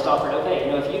power, and I just offered, okay,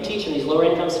 if you teach in these lower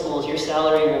income schools, your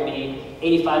salary will be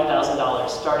 $85,000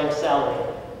 starting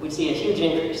salary. We'd see a huge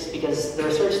increase, because the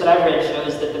research that I've read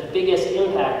shows that the biggest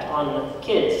impact on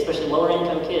kids, especially lower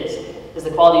income kids, is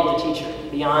the quality of the teacher,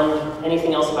 beyond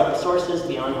anything else about resources,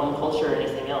 beyond home culture, or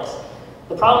anything else.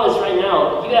 The problem is right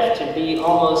now, you have to be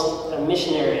almost a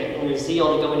missionary in your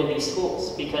zeal to go into these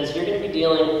schools, because you're going to be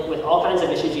dealing with all kinds of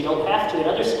issues you don't have to in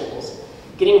other schools,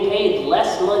 getting paid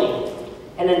less money.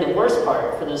 And then the worst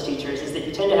part for those teachers is that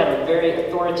you tend to have a very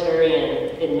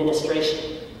authoritarian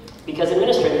administration, because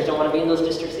administrators don't want to be in those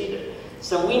districts either.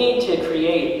 So we need to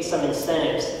create some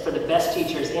incentives for the best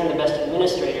teachers and the best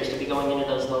administrators to be going into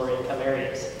those lower income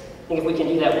areas. I think if we can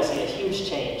do that, we'll see a huge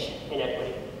change in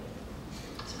equity.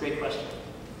 It's a great question.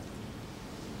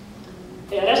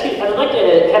 Hey, I'd like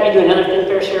to have you do another Think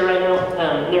Fair share right now.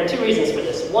 There are 2 reasons for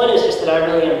this. One is just that I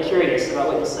really am curious about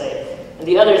what you'll say. And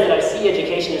the other is that I see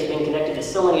education as being connected to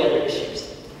so many other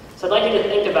issues. So I'd like you to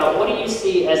think about, what do you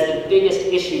see as the biggest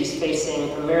issues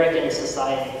facing American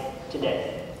society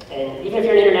today? And even if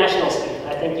you're an international student,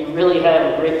 I think you really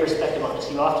have a great perspective on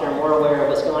this. You often are more aware of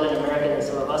what's going on in America than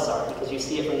some of us are, because you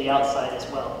see it from the outside as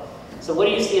well. So what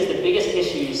do you see as the biggest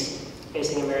issues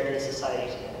facing American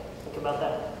society today? Think about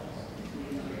that.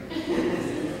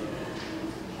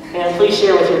 And please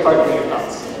share with your partner your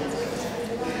thoughts.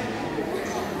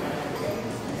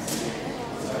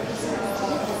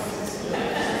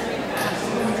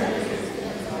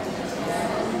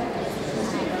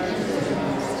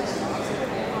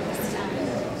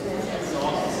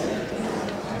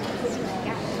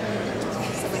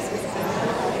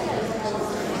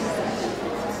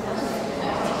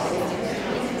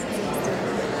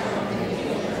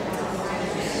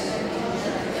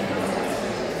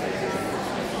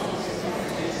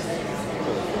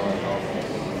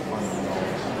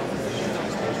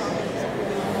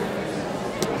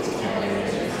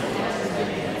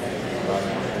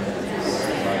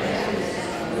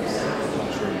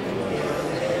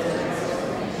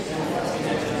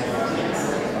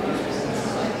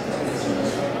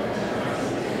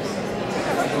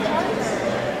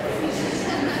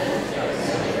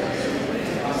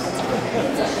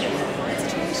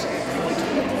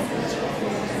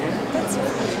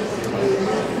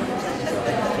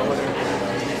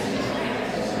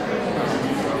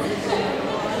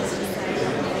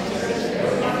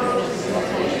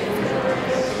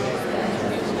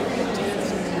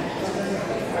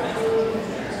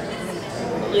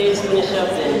 Please finish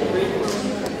up in 3,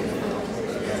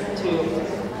 2,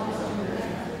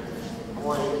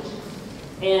 1.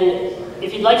 And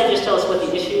if you'd like to just tell us what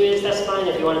the issue is, that's fine.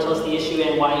 If you want to tell us the issue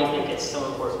and why you think it's so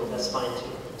important, that's fine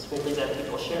too. So please have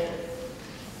people share.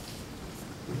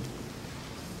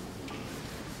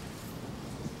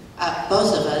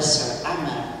 Both of us I'm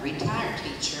a retired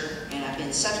teacher, and I've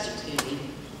been substituting.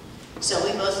 So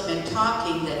we both have been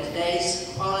talking that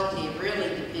today's quality really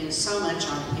depends so much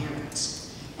on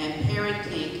parents and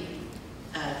parenting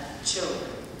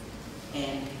children.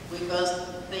 And we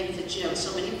both think that, you know,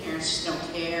 so many parents just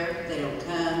don't care, they don't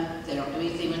come, they don't do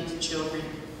anything with the children.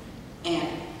 And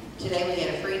today we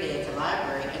had a free day at the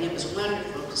library, and it was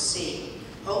wonderful to see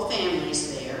whole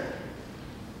families there,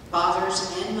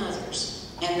 fathers and mothers.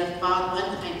 And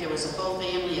one thing, there was a whole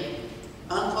family of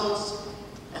uncles,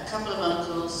 a couple of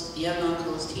uncles, young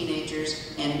uncles,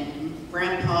 teenagers, and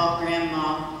grandpa,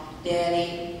 grandma,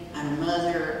 daddy, and a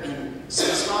mother, and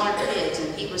some smaller kids.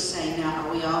 And he was saying, now,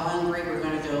 are we all hungry? We're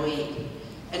going to go eat.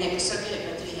 And it was so good,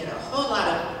 but we had a whole lot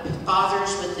of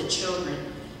fathers with the children.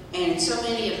 And in so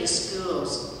many of the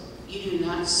schools, you do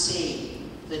not see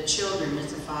the children with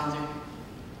the father.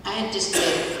 I had just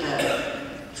did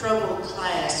a troubled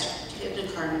class,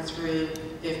 kindergarten through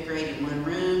 5th grade in one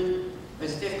room, where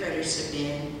the 5th graders have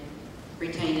been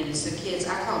retained as the kids.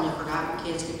 I call them the forgotten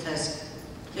kids because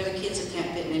they're the kids that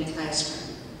can't fit in any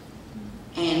classroom.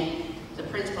 And the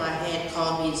principal I had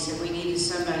called me and said, we needed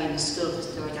somebody in the school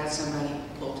until I got somebody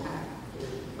full time.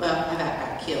 Well, I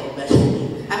about got killed, but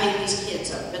I mean these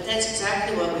kids up. But that's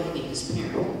exactly what we need as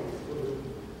parents.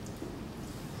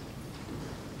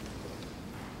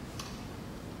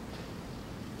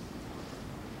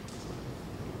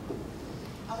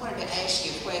 I wanted to ask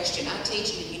you a question. I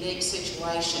teach in a unique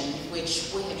situation,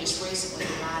 which we have just recently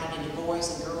divided into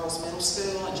boys and girls middle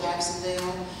school in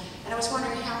Jacksonville. And I was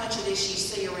wondering how much of this you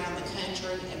see around the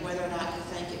country and whether or not you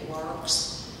think it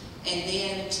works. And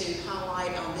then to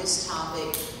highlight on this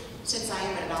topic, since I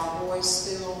am at an all-boys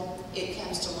school, it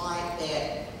comes to light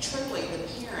that truly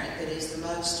the parent that is the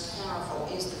most powerful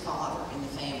is the father in the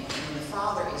family. And when the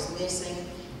father is missing,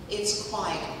 it's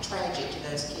quite tragic to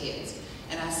those kids.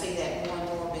 And I see that more and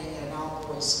more being at an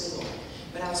all-boys school.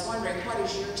 But I was wondering, what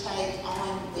is your take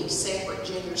on the separate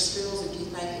gender schools, and do you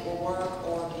think it will work,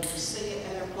 or do you see it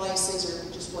other places,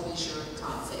 or just what is your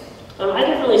concept? I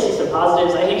definitely see some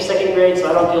positives. I teach 2nd grade, so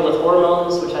I don't deal with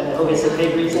hormones, which I know is a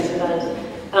big reason sometimes.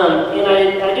 And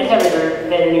I did have an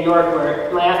event in New York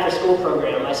where my after-school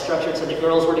program, I structured so that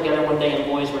girls were together one day and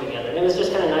boys were together. And it was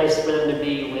just kind of nice for them to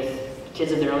be with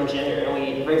kids of their own gender.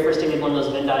 And the very first day we did one of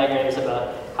those Venn diagrams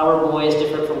about how are boys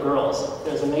different from girls.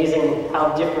 It was amazing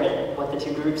how different what the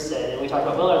two groups said. And we talked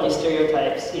about, well, are these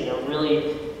stereotypes, you know,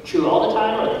 really true all the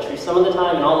time? Or are they true some of the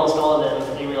time? And almost all of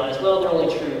them, they realized, well, they're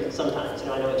only true sometimes. You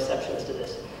know, I know exceptions to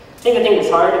this. I think the thing that's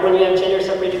hard when you have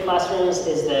gender-separated classrooms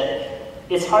is that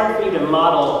it's hard for you to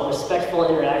model respectful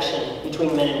interaction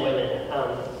between men and women,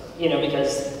 you know,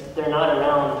 because they're not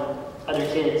around other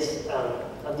kids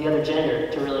of the other gender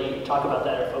to really talk about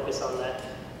that or focus on that.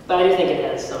 But I do think it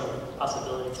has some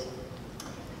possibilities.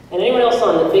 And anyone else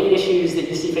on the big issues that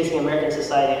you see facing American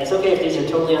society? And it's okay if these are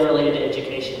totally unrelated to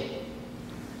education.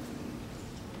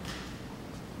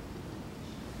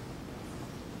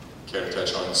 Care to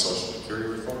touch on Social Security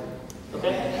reform?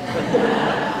 Okay.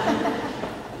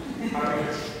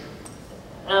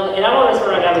 And I won't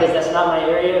respond right now because that's not my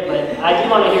area, but I do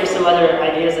want to hear some other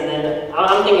ideas, and then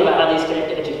I'm thinking about how these connect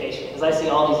to education, because I see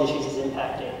all these issues as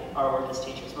impacting our work as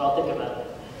teachers, but I'll think about it.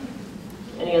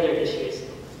 Any other issues?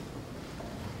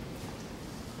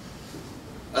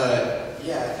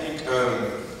 Yeah, I think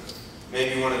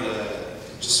maybe one of the,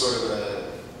 just sort of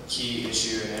a key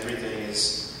issue in everything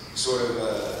is sort of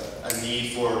a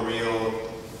need for a real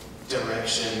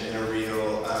direction and a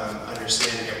real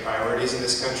understanding of priorities in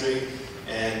this country,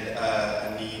 and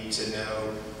a need to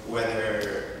know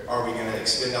whether are we going to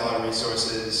expend all our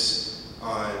resources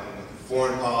on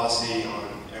foreign policy,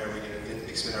 are we going to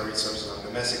expend our resources on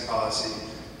domestic policy,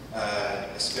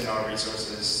 spend our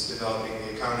resources developing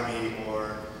the economy,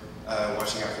 or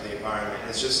watching out for the environment.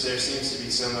 It's just, there seems to be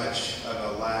so much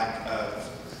of a lack of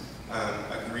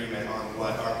agreement on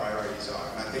what our priorities are,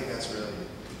 and I think that's really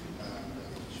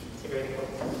That's a great point.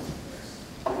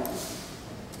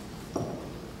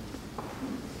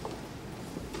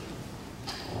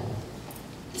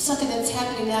 Something that's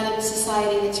happening now in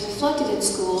society that's reflected in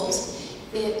schools,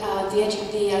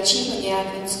 the achievement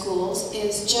gap in schools,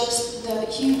 is just the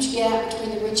huge gap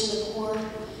between the rich and the poor.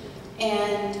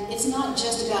 And it's not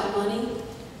just about money,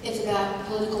 it's about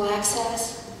political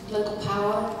access, political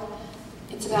power,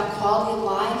 it's about quality of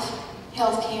life,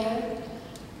 health care,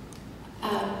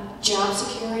 job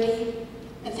security,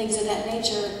 and things of that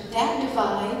nature. That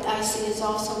divide, I see, is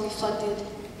also reflected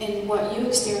in what you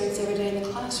experience every day in the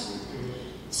classroom.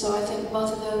 So I think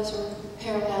both of those are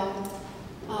parallel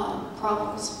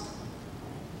problems.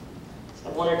 I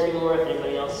have one or two more if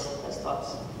anybody else has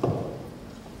thoughts.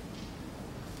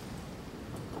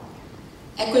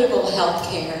 Equitable health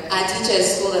care. I teach at a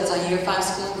school that's on Year 5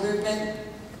 school improvement,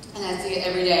 and I see it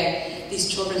every day. These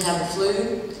children have the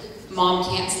flu. Mom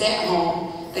can't stay at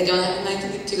home. They don't have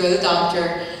money to go to the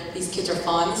doctor. These kids are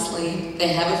falling asleep. They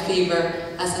have a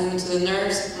fever. I send them to the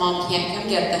nurse. Mom can't come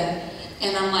get them.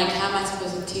 And I'm like, how am I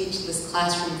supposed to teach this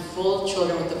classroom full of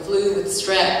children with the flu, with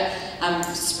strep? I'm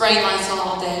spraying Lysol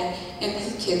all day. And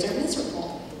these kids are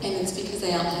miserable. And it's because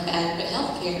they don't have adequate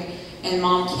health care. And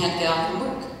mom can't get off from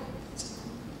work.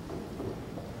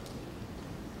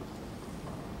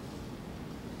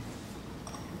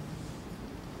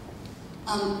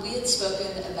 We had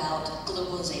spoken about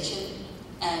globalization,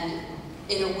 and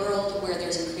in a world where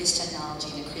there's increased technology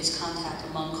and increased contact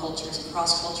among cultures and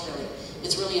cross-culturally,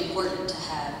 it's really important to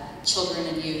have children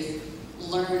and youth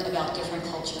learn about different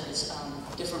cultures,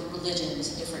 different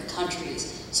religions, different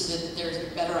countries, so that there's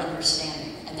a better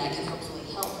understanding, and that can hopefully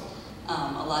help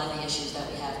a lot of the issues that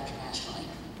we have internationally.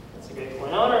 That's a great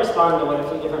point. I want to respond to what a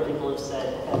few different people have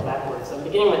said kind of backwards. So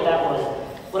beginning with that one.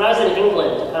 When I was in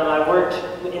England, I worked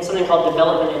in something called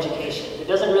development education. It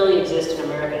doesn't really exist in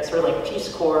America. It's sort of like Peace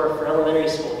Corps for elementary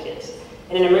school kids.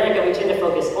 And in America, we tend to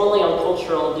focus only on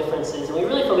cultural differences, and we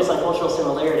really focus on cultural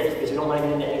similarities because we don't want to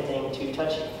get into anything too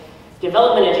touchy.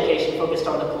 Development education focused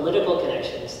on the political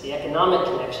connections, the economic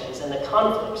connections, and the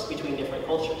conflicts between different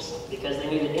cultures, because they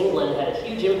knew that England had a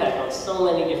huge impact on so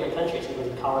many different countries in terms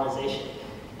of colonization.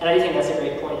 And I do think that's a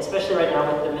great point, especially right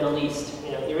now with the Middle East.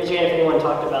 You know, raise your hand if anyone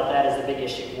talked about that as the big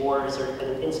issue, wars or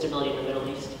instability in the Middle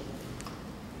East.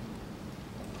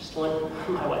 Just one?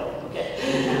 My wife, okay.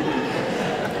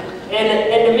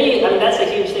 and to me, I mean, that's a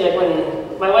huge thing. Like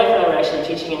when my wife and I were actually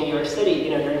teaching in New York City,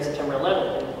 you know, during September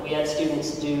 11th, and we had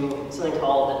students do something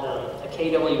called a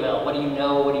KWL. What do you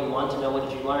know? What do you want to know? What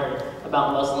did you learn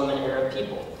about Muslim and Arab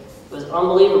people? It was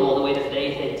unbelievable the way that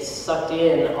they had sucked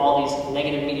in all these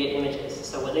negative media images.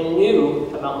 So what they knew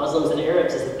about Muslims and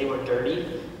Arabs is that they were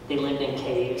dirty, they lived in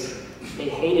caves, they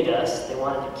hated us, they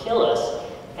wanted to kill us.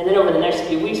 And then over the next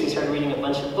few weeks, we started reading a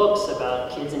bunch of books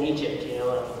about kids in Egypt, you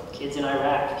know, kids in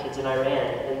Iraq, kids in Iran,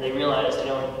 and they realized, you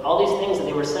know, all these things that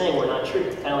they were saying were not true,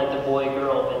 kind of like the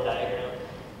boy-girl Venn diagram.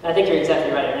 And I think you're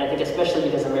exactly right, and I think especially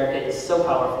because America is so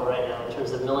powerful right now in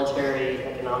terms of military,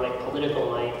 economic,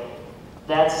 political might,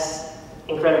 that's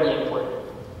incredibly important.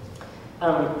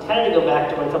 Kind of to go back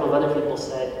to what a couple of other people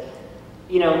said,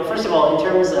 you know, first of all, in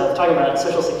terms of talking about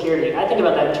Social Security, I think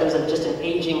about that in terms of just an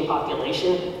aging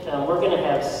population. We're going to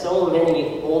have so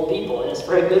many old people, and it's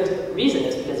for a good reason.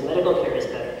 It's because medical care is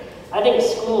better. I think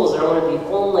schools are one of the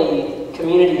only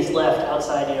communities left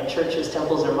outside, you know, churches,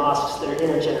 temples, or mosques that are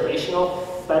intergenerational.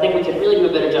 But I think we could really do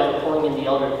a better job of pulling in the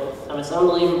elderly. It's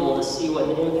unbelievable to see what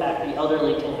an impact the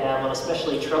elderly can have on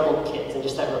especially troubled kids and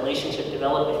just that relationship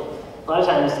developing. A lot of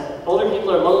times, older people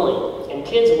are lonely, and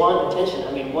kids want attention.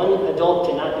 I mean, one adult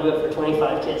cannot do it for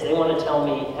 25 kids. They want to tell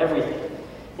me everything.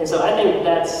 And so I think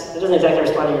that doesn't exactly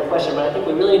respond to your question, but I think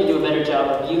we really need to do a better job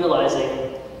of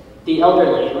utilizing the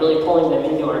elderly and really pulling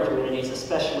them into our communities,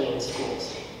 especially in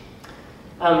schools.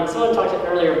 Someone talked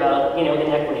earlier about, you know,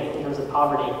 inequity in terms of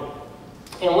poverty.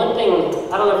 And one thing,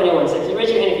 I don't know if anyone said, can you raise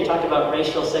your hand if you talked about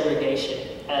racial segregation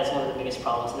as one of the biggest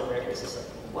problems in American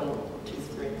society? 1, 2,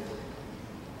 3.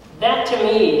 That to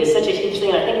me is such a huge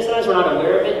thing. I think sometimes we're not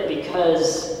aware of it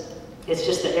because it's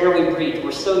just the air we breathe.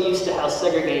 We're so used to how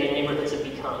segregated neighborhoods have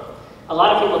become. A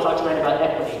lot of people talk tonight about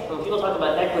equity. When people talk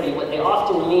about equity, what they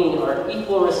often mean are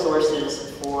equal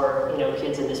resources for, you know,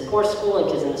 kids in this poor school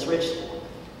and kids in this rich school.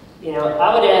 You know,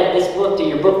 I would add this book to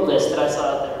your book list that I saw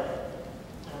out there.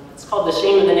 It's called The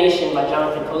Shame of the Nation by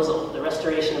Jonathan Kozol, The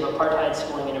Restoration of Apartheid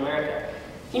Schooling in America.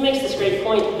 He makes this great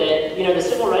point that, you know, the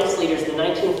civil rights leaders in the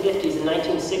 1950s and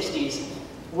 1960s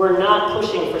were not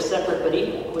pushing for separate but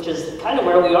equal, which is kind of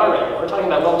where we are right now. We're talking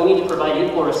about, well, we need to provide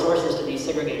equal resources to these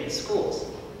segregated schools.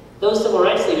 Those civil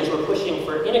rights leaders were pushing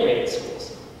for integrated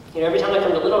schools. You know, every time I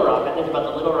come to Little Rock, I think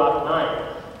about the Little Rock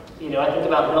Nine. You know, I think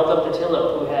about Melba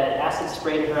Patillo, who had acid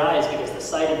sprayed in her eyes because the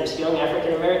sight of this young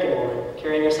African-American woman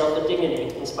carrying herself with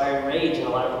dignity inspired rage in a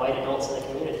lot of white adults in the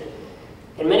community.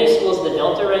 In many schools in the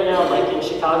Delta right now, like in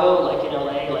Chicago, like in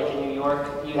LA, like in New York,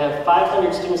 you have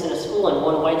 500 students in a school and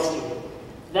 1 white student.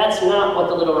 That's not what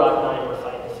the Little Rock Nine were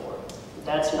fighting for.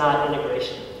 That's not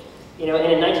integration. You know,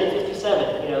 and in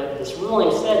 1957, you know, this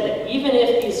ruling said that even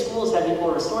if these schools have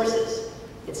equal resources,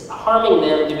 it's harming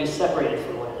them to be separated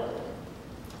from one another.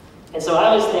 And so I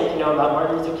always think, you know, about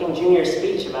Martin Luther King Jr.'s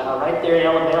speech about how right there in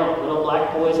Alabama, little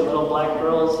black boys and little black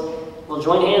girls will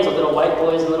join hands with little white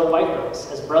boys and little white girls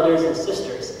as brothers and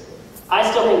sisters. I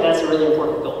still think that's a really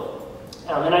important goal.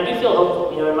 And I do feel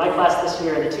hopeful. You know, in my class this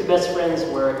year, the 2 best friends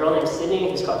were a girl named Sydney,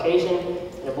 who's Caucasian,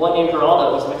 and a boy named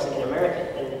Geraldo, who's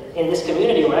Mexican-American. And in this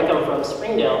community where I come from,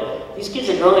 Springdale, these kids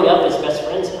are growing up as best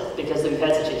friends now because we've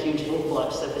had such a huge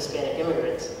influx of Hispanic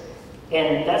immigrants.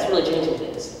 And that's really changing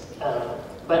things.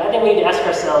 But I think we need to ask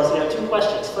ourselves, two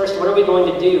questions. First, what are we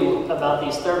going to do about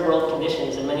these third world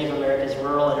conditions in many of America's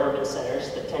rural and urban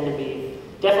centers that tend to be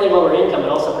definitely lower income, but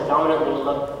also predominantly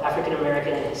African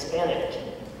American and Hispanic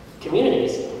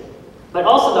communities? But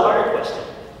also the harder question,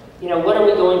 what are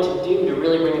we going to do to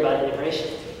really bring about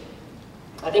integration?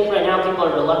 I think right now people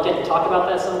are reluctant to talk about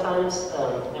that sometimes,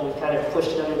 and we've kind of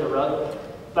pushed it under the rug.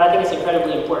 But I think it's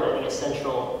incredibly important. I think it's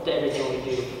central to everything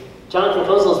we do. Jonathan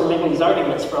Kozol's been making these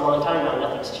arguments for a long time now,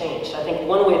 nothing's changed. I think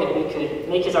one way that we could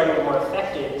make his argument more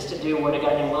effective is to do what a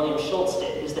guy named William Schultz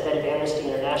did, who's the head of Amnesty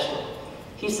International.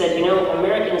 He said,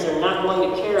 Americans are not going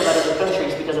to care about other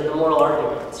countries because of the moral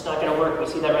argument. It's not going to work. We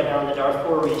see that right now in the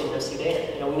Darfur region of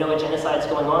Sudan. We know a genocide's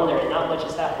going on there and not much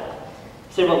is happening.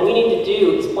 He said, what we need to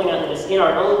do is point out that it's in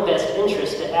our own best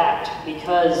interest to act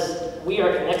because we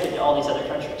are connected to all these other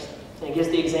countries. And he gives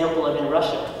the example of in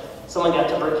Russia. Someone got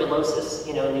tuberculosis,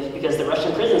 because the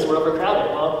Russian prisons were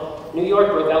overcrowded. Well, New York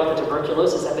broke out with a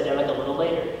tuberculosis epidemic a little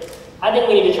later. I think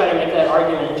we need to try to make that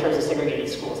argument in terms of segregated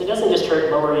schools. It doesn't just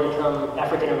hurt lower income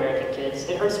African American kids,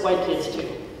 it hurts white kids too,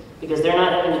 because they're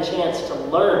not having the chance to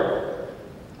learn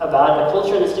about a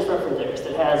culture that's different from theirs,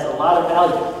 that has a lot of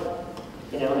value.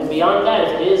 And beyond that,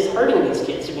 if it is hurting these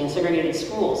kids to be in segregated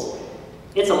schools,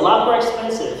 it's a lot more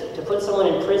expensive to put someone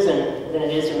in prison than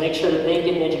it is to make sure that they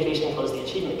get an education and close the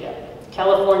achievement gap.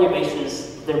 California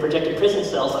bases their projected prison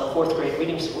cells on 4th grade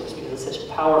reading scores because it's such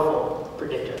a powerful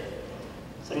predictor.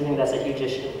 So I do think that's a huge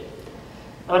issue.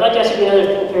 Now I'd like to ask you another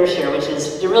thing, Paris here, which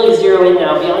is to really zero in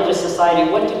now beyond just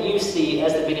society, what do you see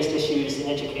as the biggest issues in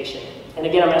education? And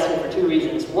again, I'm asking for two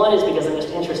reasons. One is because I'm just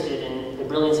interested in the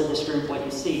brilliance of this group, what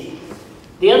you see.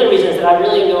 The other reason is that I'm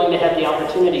really going to have the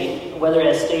opportunity, whether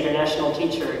as state or national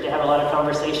teacher, to have a lot of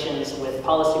conversations with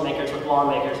policymakers, with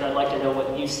lawmakers, and I'd like to know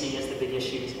what you see as the big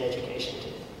issues in education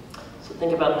too. So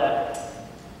think about that.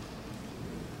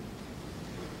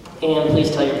 And please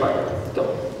tell your partner.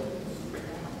 Go.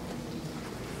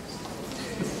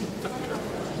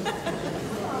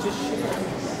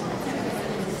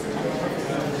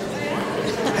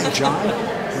 Hey,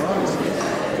 John.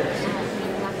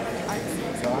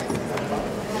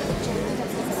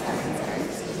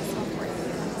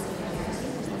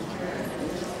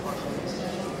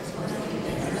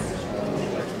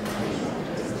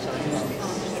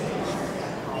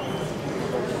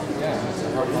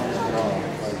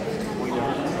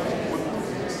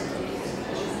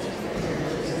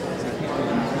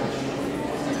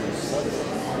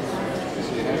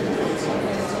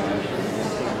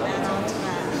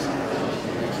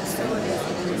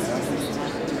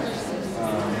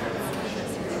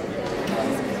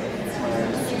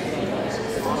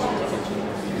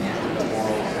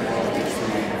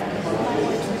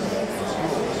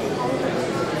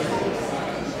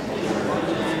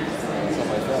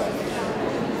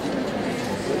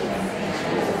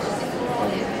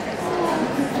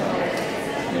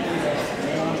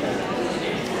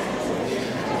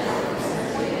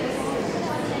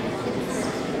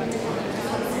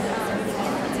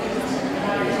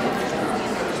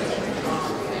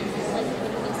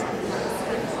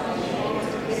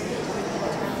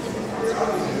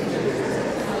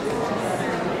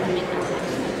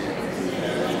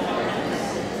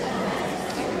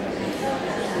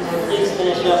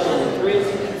 Finish up in 3,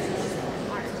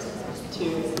 2,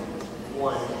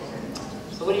 1.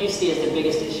 So what do you see as the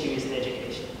biggest issues in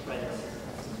education right now?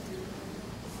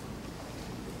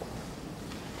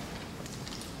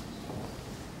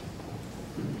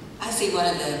 I see one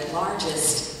of the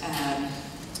largest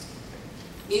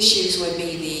issues would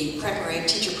be the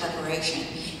teacher preparation.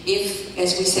 If,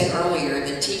 as we said earlier,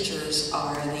 the teachers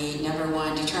are the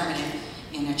 #1 determinant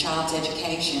in a child's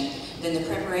education, then the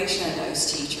preparation of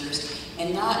those teachers,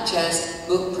 and not just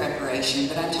book preparation,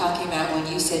 but I'm talking about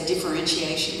when you said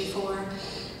differentiation before,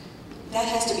 that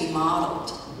has to be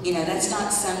modeled. That's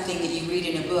not something that you read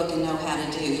in a book and know how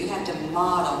to do. You have to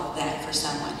model that for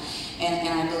someone. And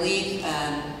I believe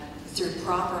through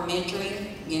proper mentoring,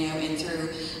 and through,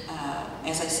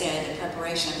 as I said, the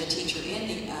preparation of the teacher in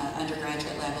the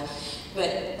undergraduate level,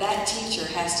 but that teacher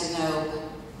has to know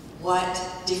what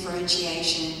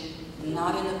differentiation,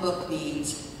 not in the book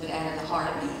means, but out of the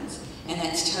heart means. And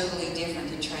that's totally different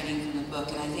than training from the book.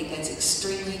 And I think that's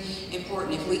extremely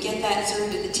important. If we get that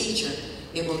through to the teacher,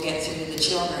 it will get through to the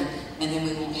children, and then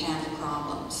we won't have the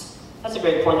problems. That's a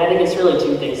great point. I think it's really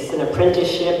two things. It's an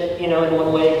apprenticeship, in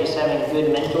one way, just having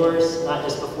good mentors, not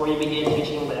just before you begin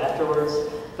teaching, but afterwards.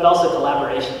 But also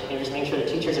collaboration. Just making sure that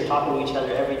teachers are talking to each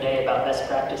other every day about best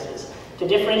practices. To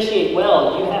differentiate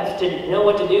well, you have to know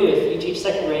what to do if you teach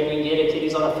second grade and you get a kid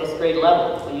who's on a 5th grade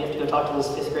level. So you have to go talk to those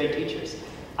 5th grade teachers.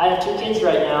 I have 2 kids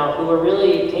right now who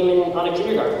came in on a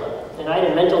kindergarten level. And I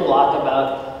had a mental block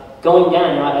about going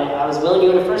down. I was willing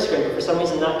to go to 1st grade, but for some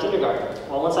reason not kindergarten.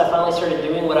 Well, once I finally started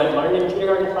doing what I'd learned in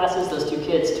kindergarten classes, those 2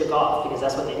 kids took off because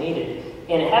that's what they needed.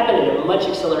 And it happened at a much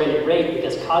accelerated rate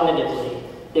because cognitively,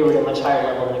 they were at a much higher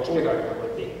level than a kindergartner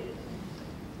would be.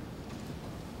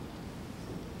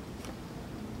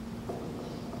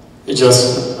 Hey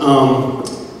Justin,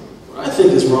 what I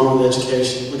think is wrong with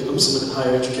education, I'm just looking at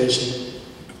higher education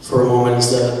for a moment,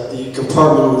 is that the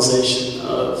compartmentalization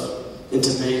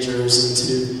into majors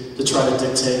and to try to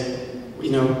dictate,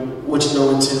 what you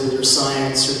go into with your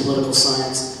science, your political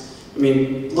science. I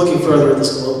mean, looking further at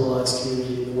this globalized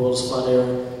community, the world's flat era,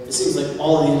 it seems like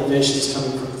all of the innovation is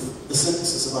coming from the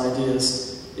synthesis of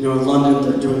ideas. In London,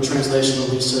 they're doing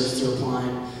translational research through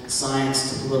applying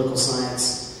science to political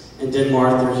science. In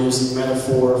Denmark, they're using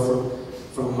metaphor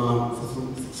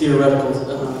from theoretical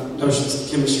notions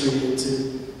of chemistry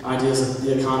into ideas of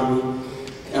the economy.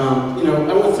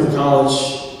 I went through college,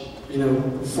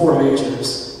 4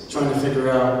 majors, trying to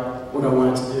figure out what I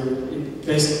wanted to do.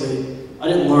 Basically, I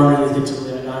didn't learn anything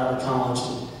until I got out of college.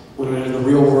 And when we're in the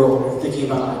real world, we're thinking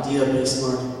about idea-based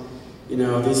learning.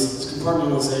 This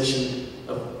compartmentalization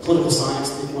of political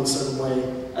science, thinking one certain way,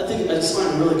 I just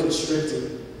find it really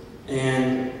constricting.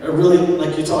 And I really,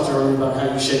 like you talked earlier about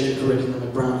how you shape your curriculum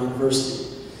at Brown University.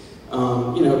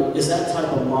 Is that type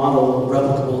of model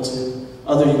replicable to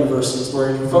other universities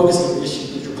where you're focusing on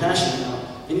issues that you're passionate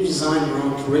about and you design your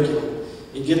own curriculum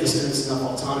and give the students enough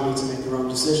autonomy to make their own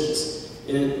decisions?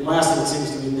 And lastly, it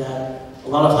seems to me that a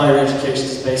lot of higher education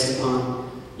is based upon,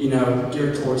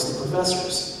 geared towards the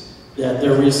professors. That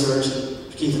their research,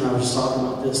 Keith and I were just talking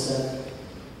about this,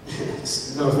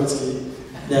 that, no offense, Keith,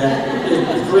 that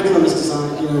the curriculum is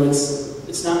designed,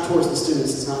 it's not towards the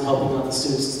students, it's not helping out the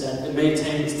students, it's that it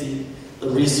maintains the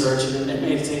research and it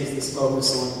maintains this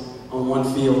focus on one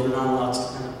field. You're not allowed to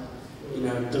kind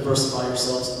of, diversify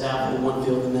yourselves, dabble in one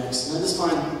field and the next. And I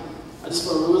just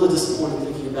felt really disappointed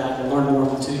thinking back. I learned more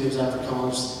in the 2 years after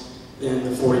college than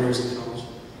the 4 years in college.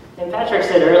 And Patrick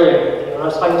said earlier, when I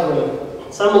was talking to him,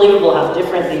 it's unbelievable how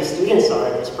different these students are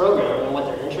in this program and what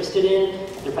they're interested in,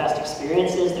 their past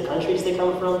experiences, the countries they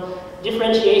come from.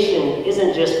 Differentiation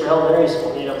isn't just for elementary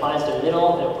school. It applies to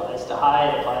middle, it applies to high,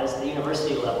 it applies to the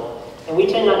university level. And we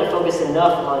tend not to focus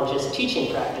enough on just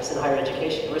teaching practice in higher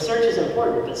education. Research is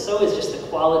important, but so is just the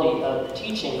quality of the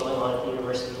teaching going on at the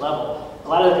university level. A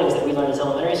lot of the things that we learn as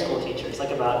elementary school teachers,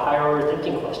 like about higher order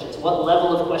thinking questions. What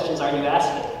level of questions are you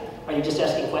asking? Are you just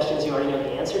asking questions you already know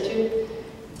the answer to?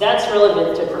 That's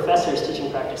relevant to professors' teaching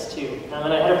practice too.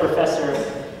 And I had a professor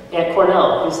at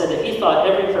Cornell who said that he thought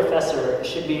every professor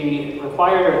should be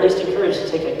required or at least encouraged to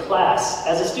take a class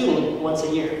as a student once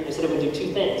a year. He said it would do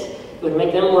 2 things. It would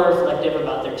make them more reflective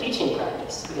about their teaching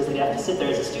practice because they'd have to sit there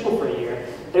as a student for a year,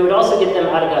 but it would also get them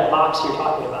out of that box you're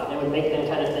talking about. It would make them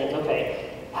kind of think,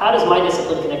 okay, how does my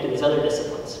discipline connect to these other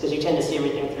disciplines? Because you tend to see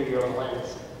everything through your own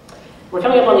lens. We're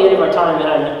coming up on the end of our time,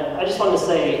 and I just wanted to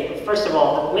say, first of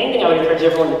all, the main thing I would encourage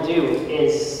everyone to do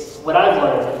is what I've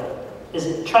learned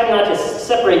is try not to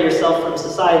separate yourself from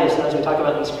society sometimes we talk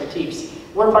about these critiques.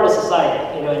 We're part of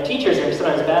society, and teachers are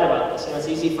sometimes bad about this. It's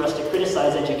easy for us to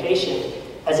criticize education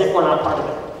as if we're not part of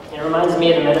it. It reminds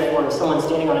me of the metaphor of someone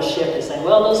standing on a ship and saying,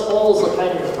 well, those holes look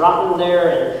kind of rotten there,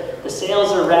 and the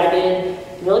sails are ragged.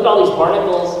 Look at all these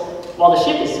barnacles while the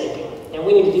ship is sinking, and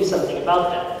we need to do something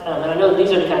about that. And I know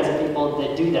these are the kinds of people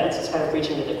that do that, so it's kind of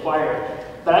preaching to the choir.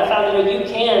 But I found, you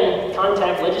can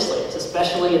contact legislators,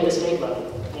 especially at the state level.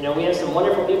 We have some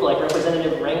wonderful people like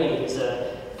Representative Rainey, who's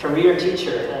a career teacher,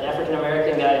 an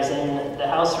African-American guy who's in the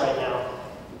House right now.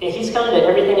 And he's come to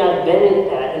everything I've been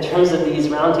at in terms of these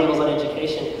roundtables on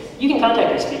education. You can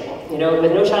contact these people.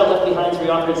 With No Child Left Behind's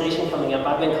reauthorization coming up,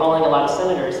 I've been calling a lot of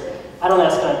senators. I don't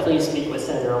ask, can I please speak with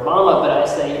Senator Obama, but I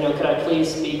say, could I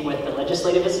please speak with the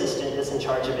legislative assistant that's in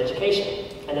charge of education?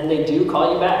 And then they do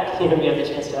call you back. We have the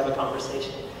chance to have a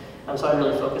conversation. So I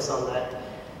really focus on that.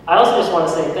 I also just want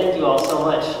to say thank you all so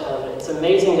much. It's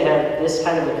amazing to have this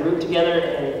kind of a group together,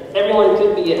 and everyone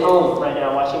could be at home right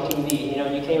now watching TV.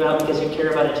 You came out because you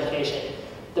care about education.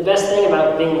 The best thing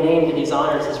about being named to these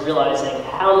honors is realizing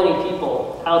how many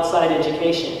people outside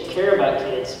education care about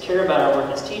kids, care about our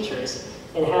work as teachers,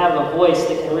 and have a voice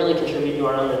that can really contribute to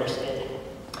our own understanding.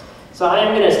 So I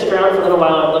am going to stick around for a little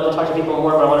while. I'd love to talk to people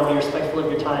more, but I want to be respectful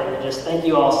of your time, and just thank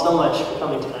you all so much for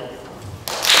coming tonight.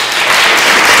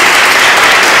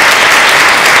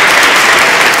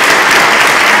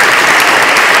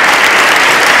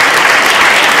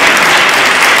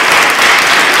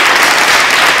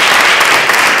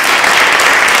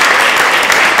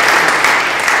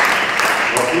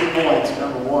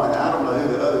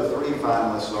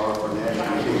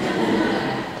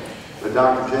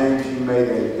 Dr. James,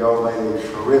 y'all made a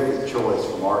terrific choice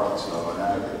from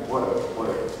Arkansas, and what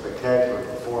a spectacular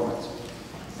performance.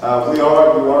 You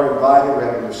are invited. We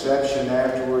have a reception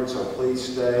afterwards, so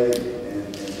please stay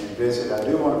and visit. I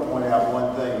do want to point out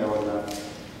one thing, though, in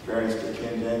fairness to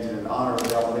Ken James, in honor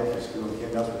of elementary school, and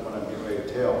Ken knows what I'm getting ready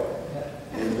to tell,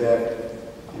 is that,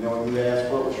 you know, when you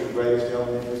asked what was your greatest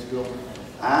elementary school,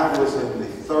 I was in the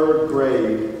 3rd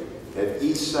grade at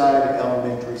Eastside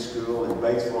Elementary School in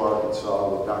Batesville, Arkansas,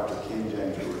 with Dr. Ken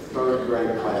James. We were 3rd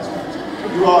grade classmates.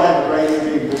 You all have a great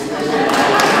evening.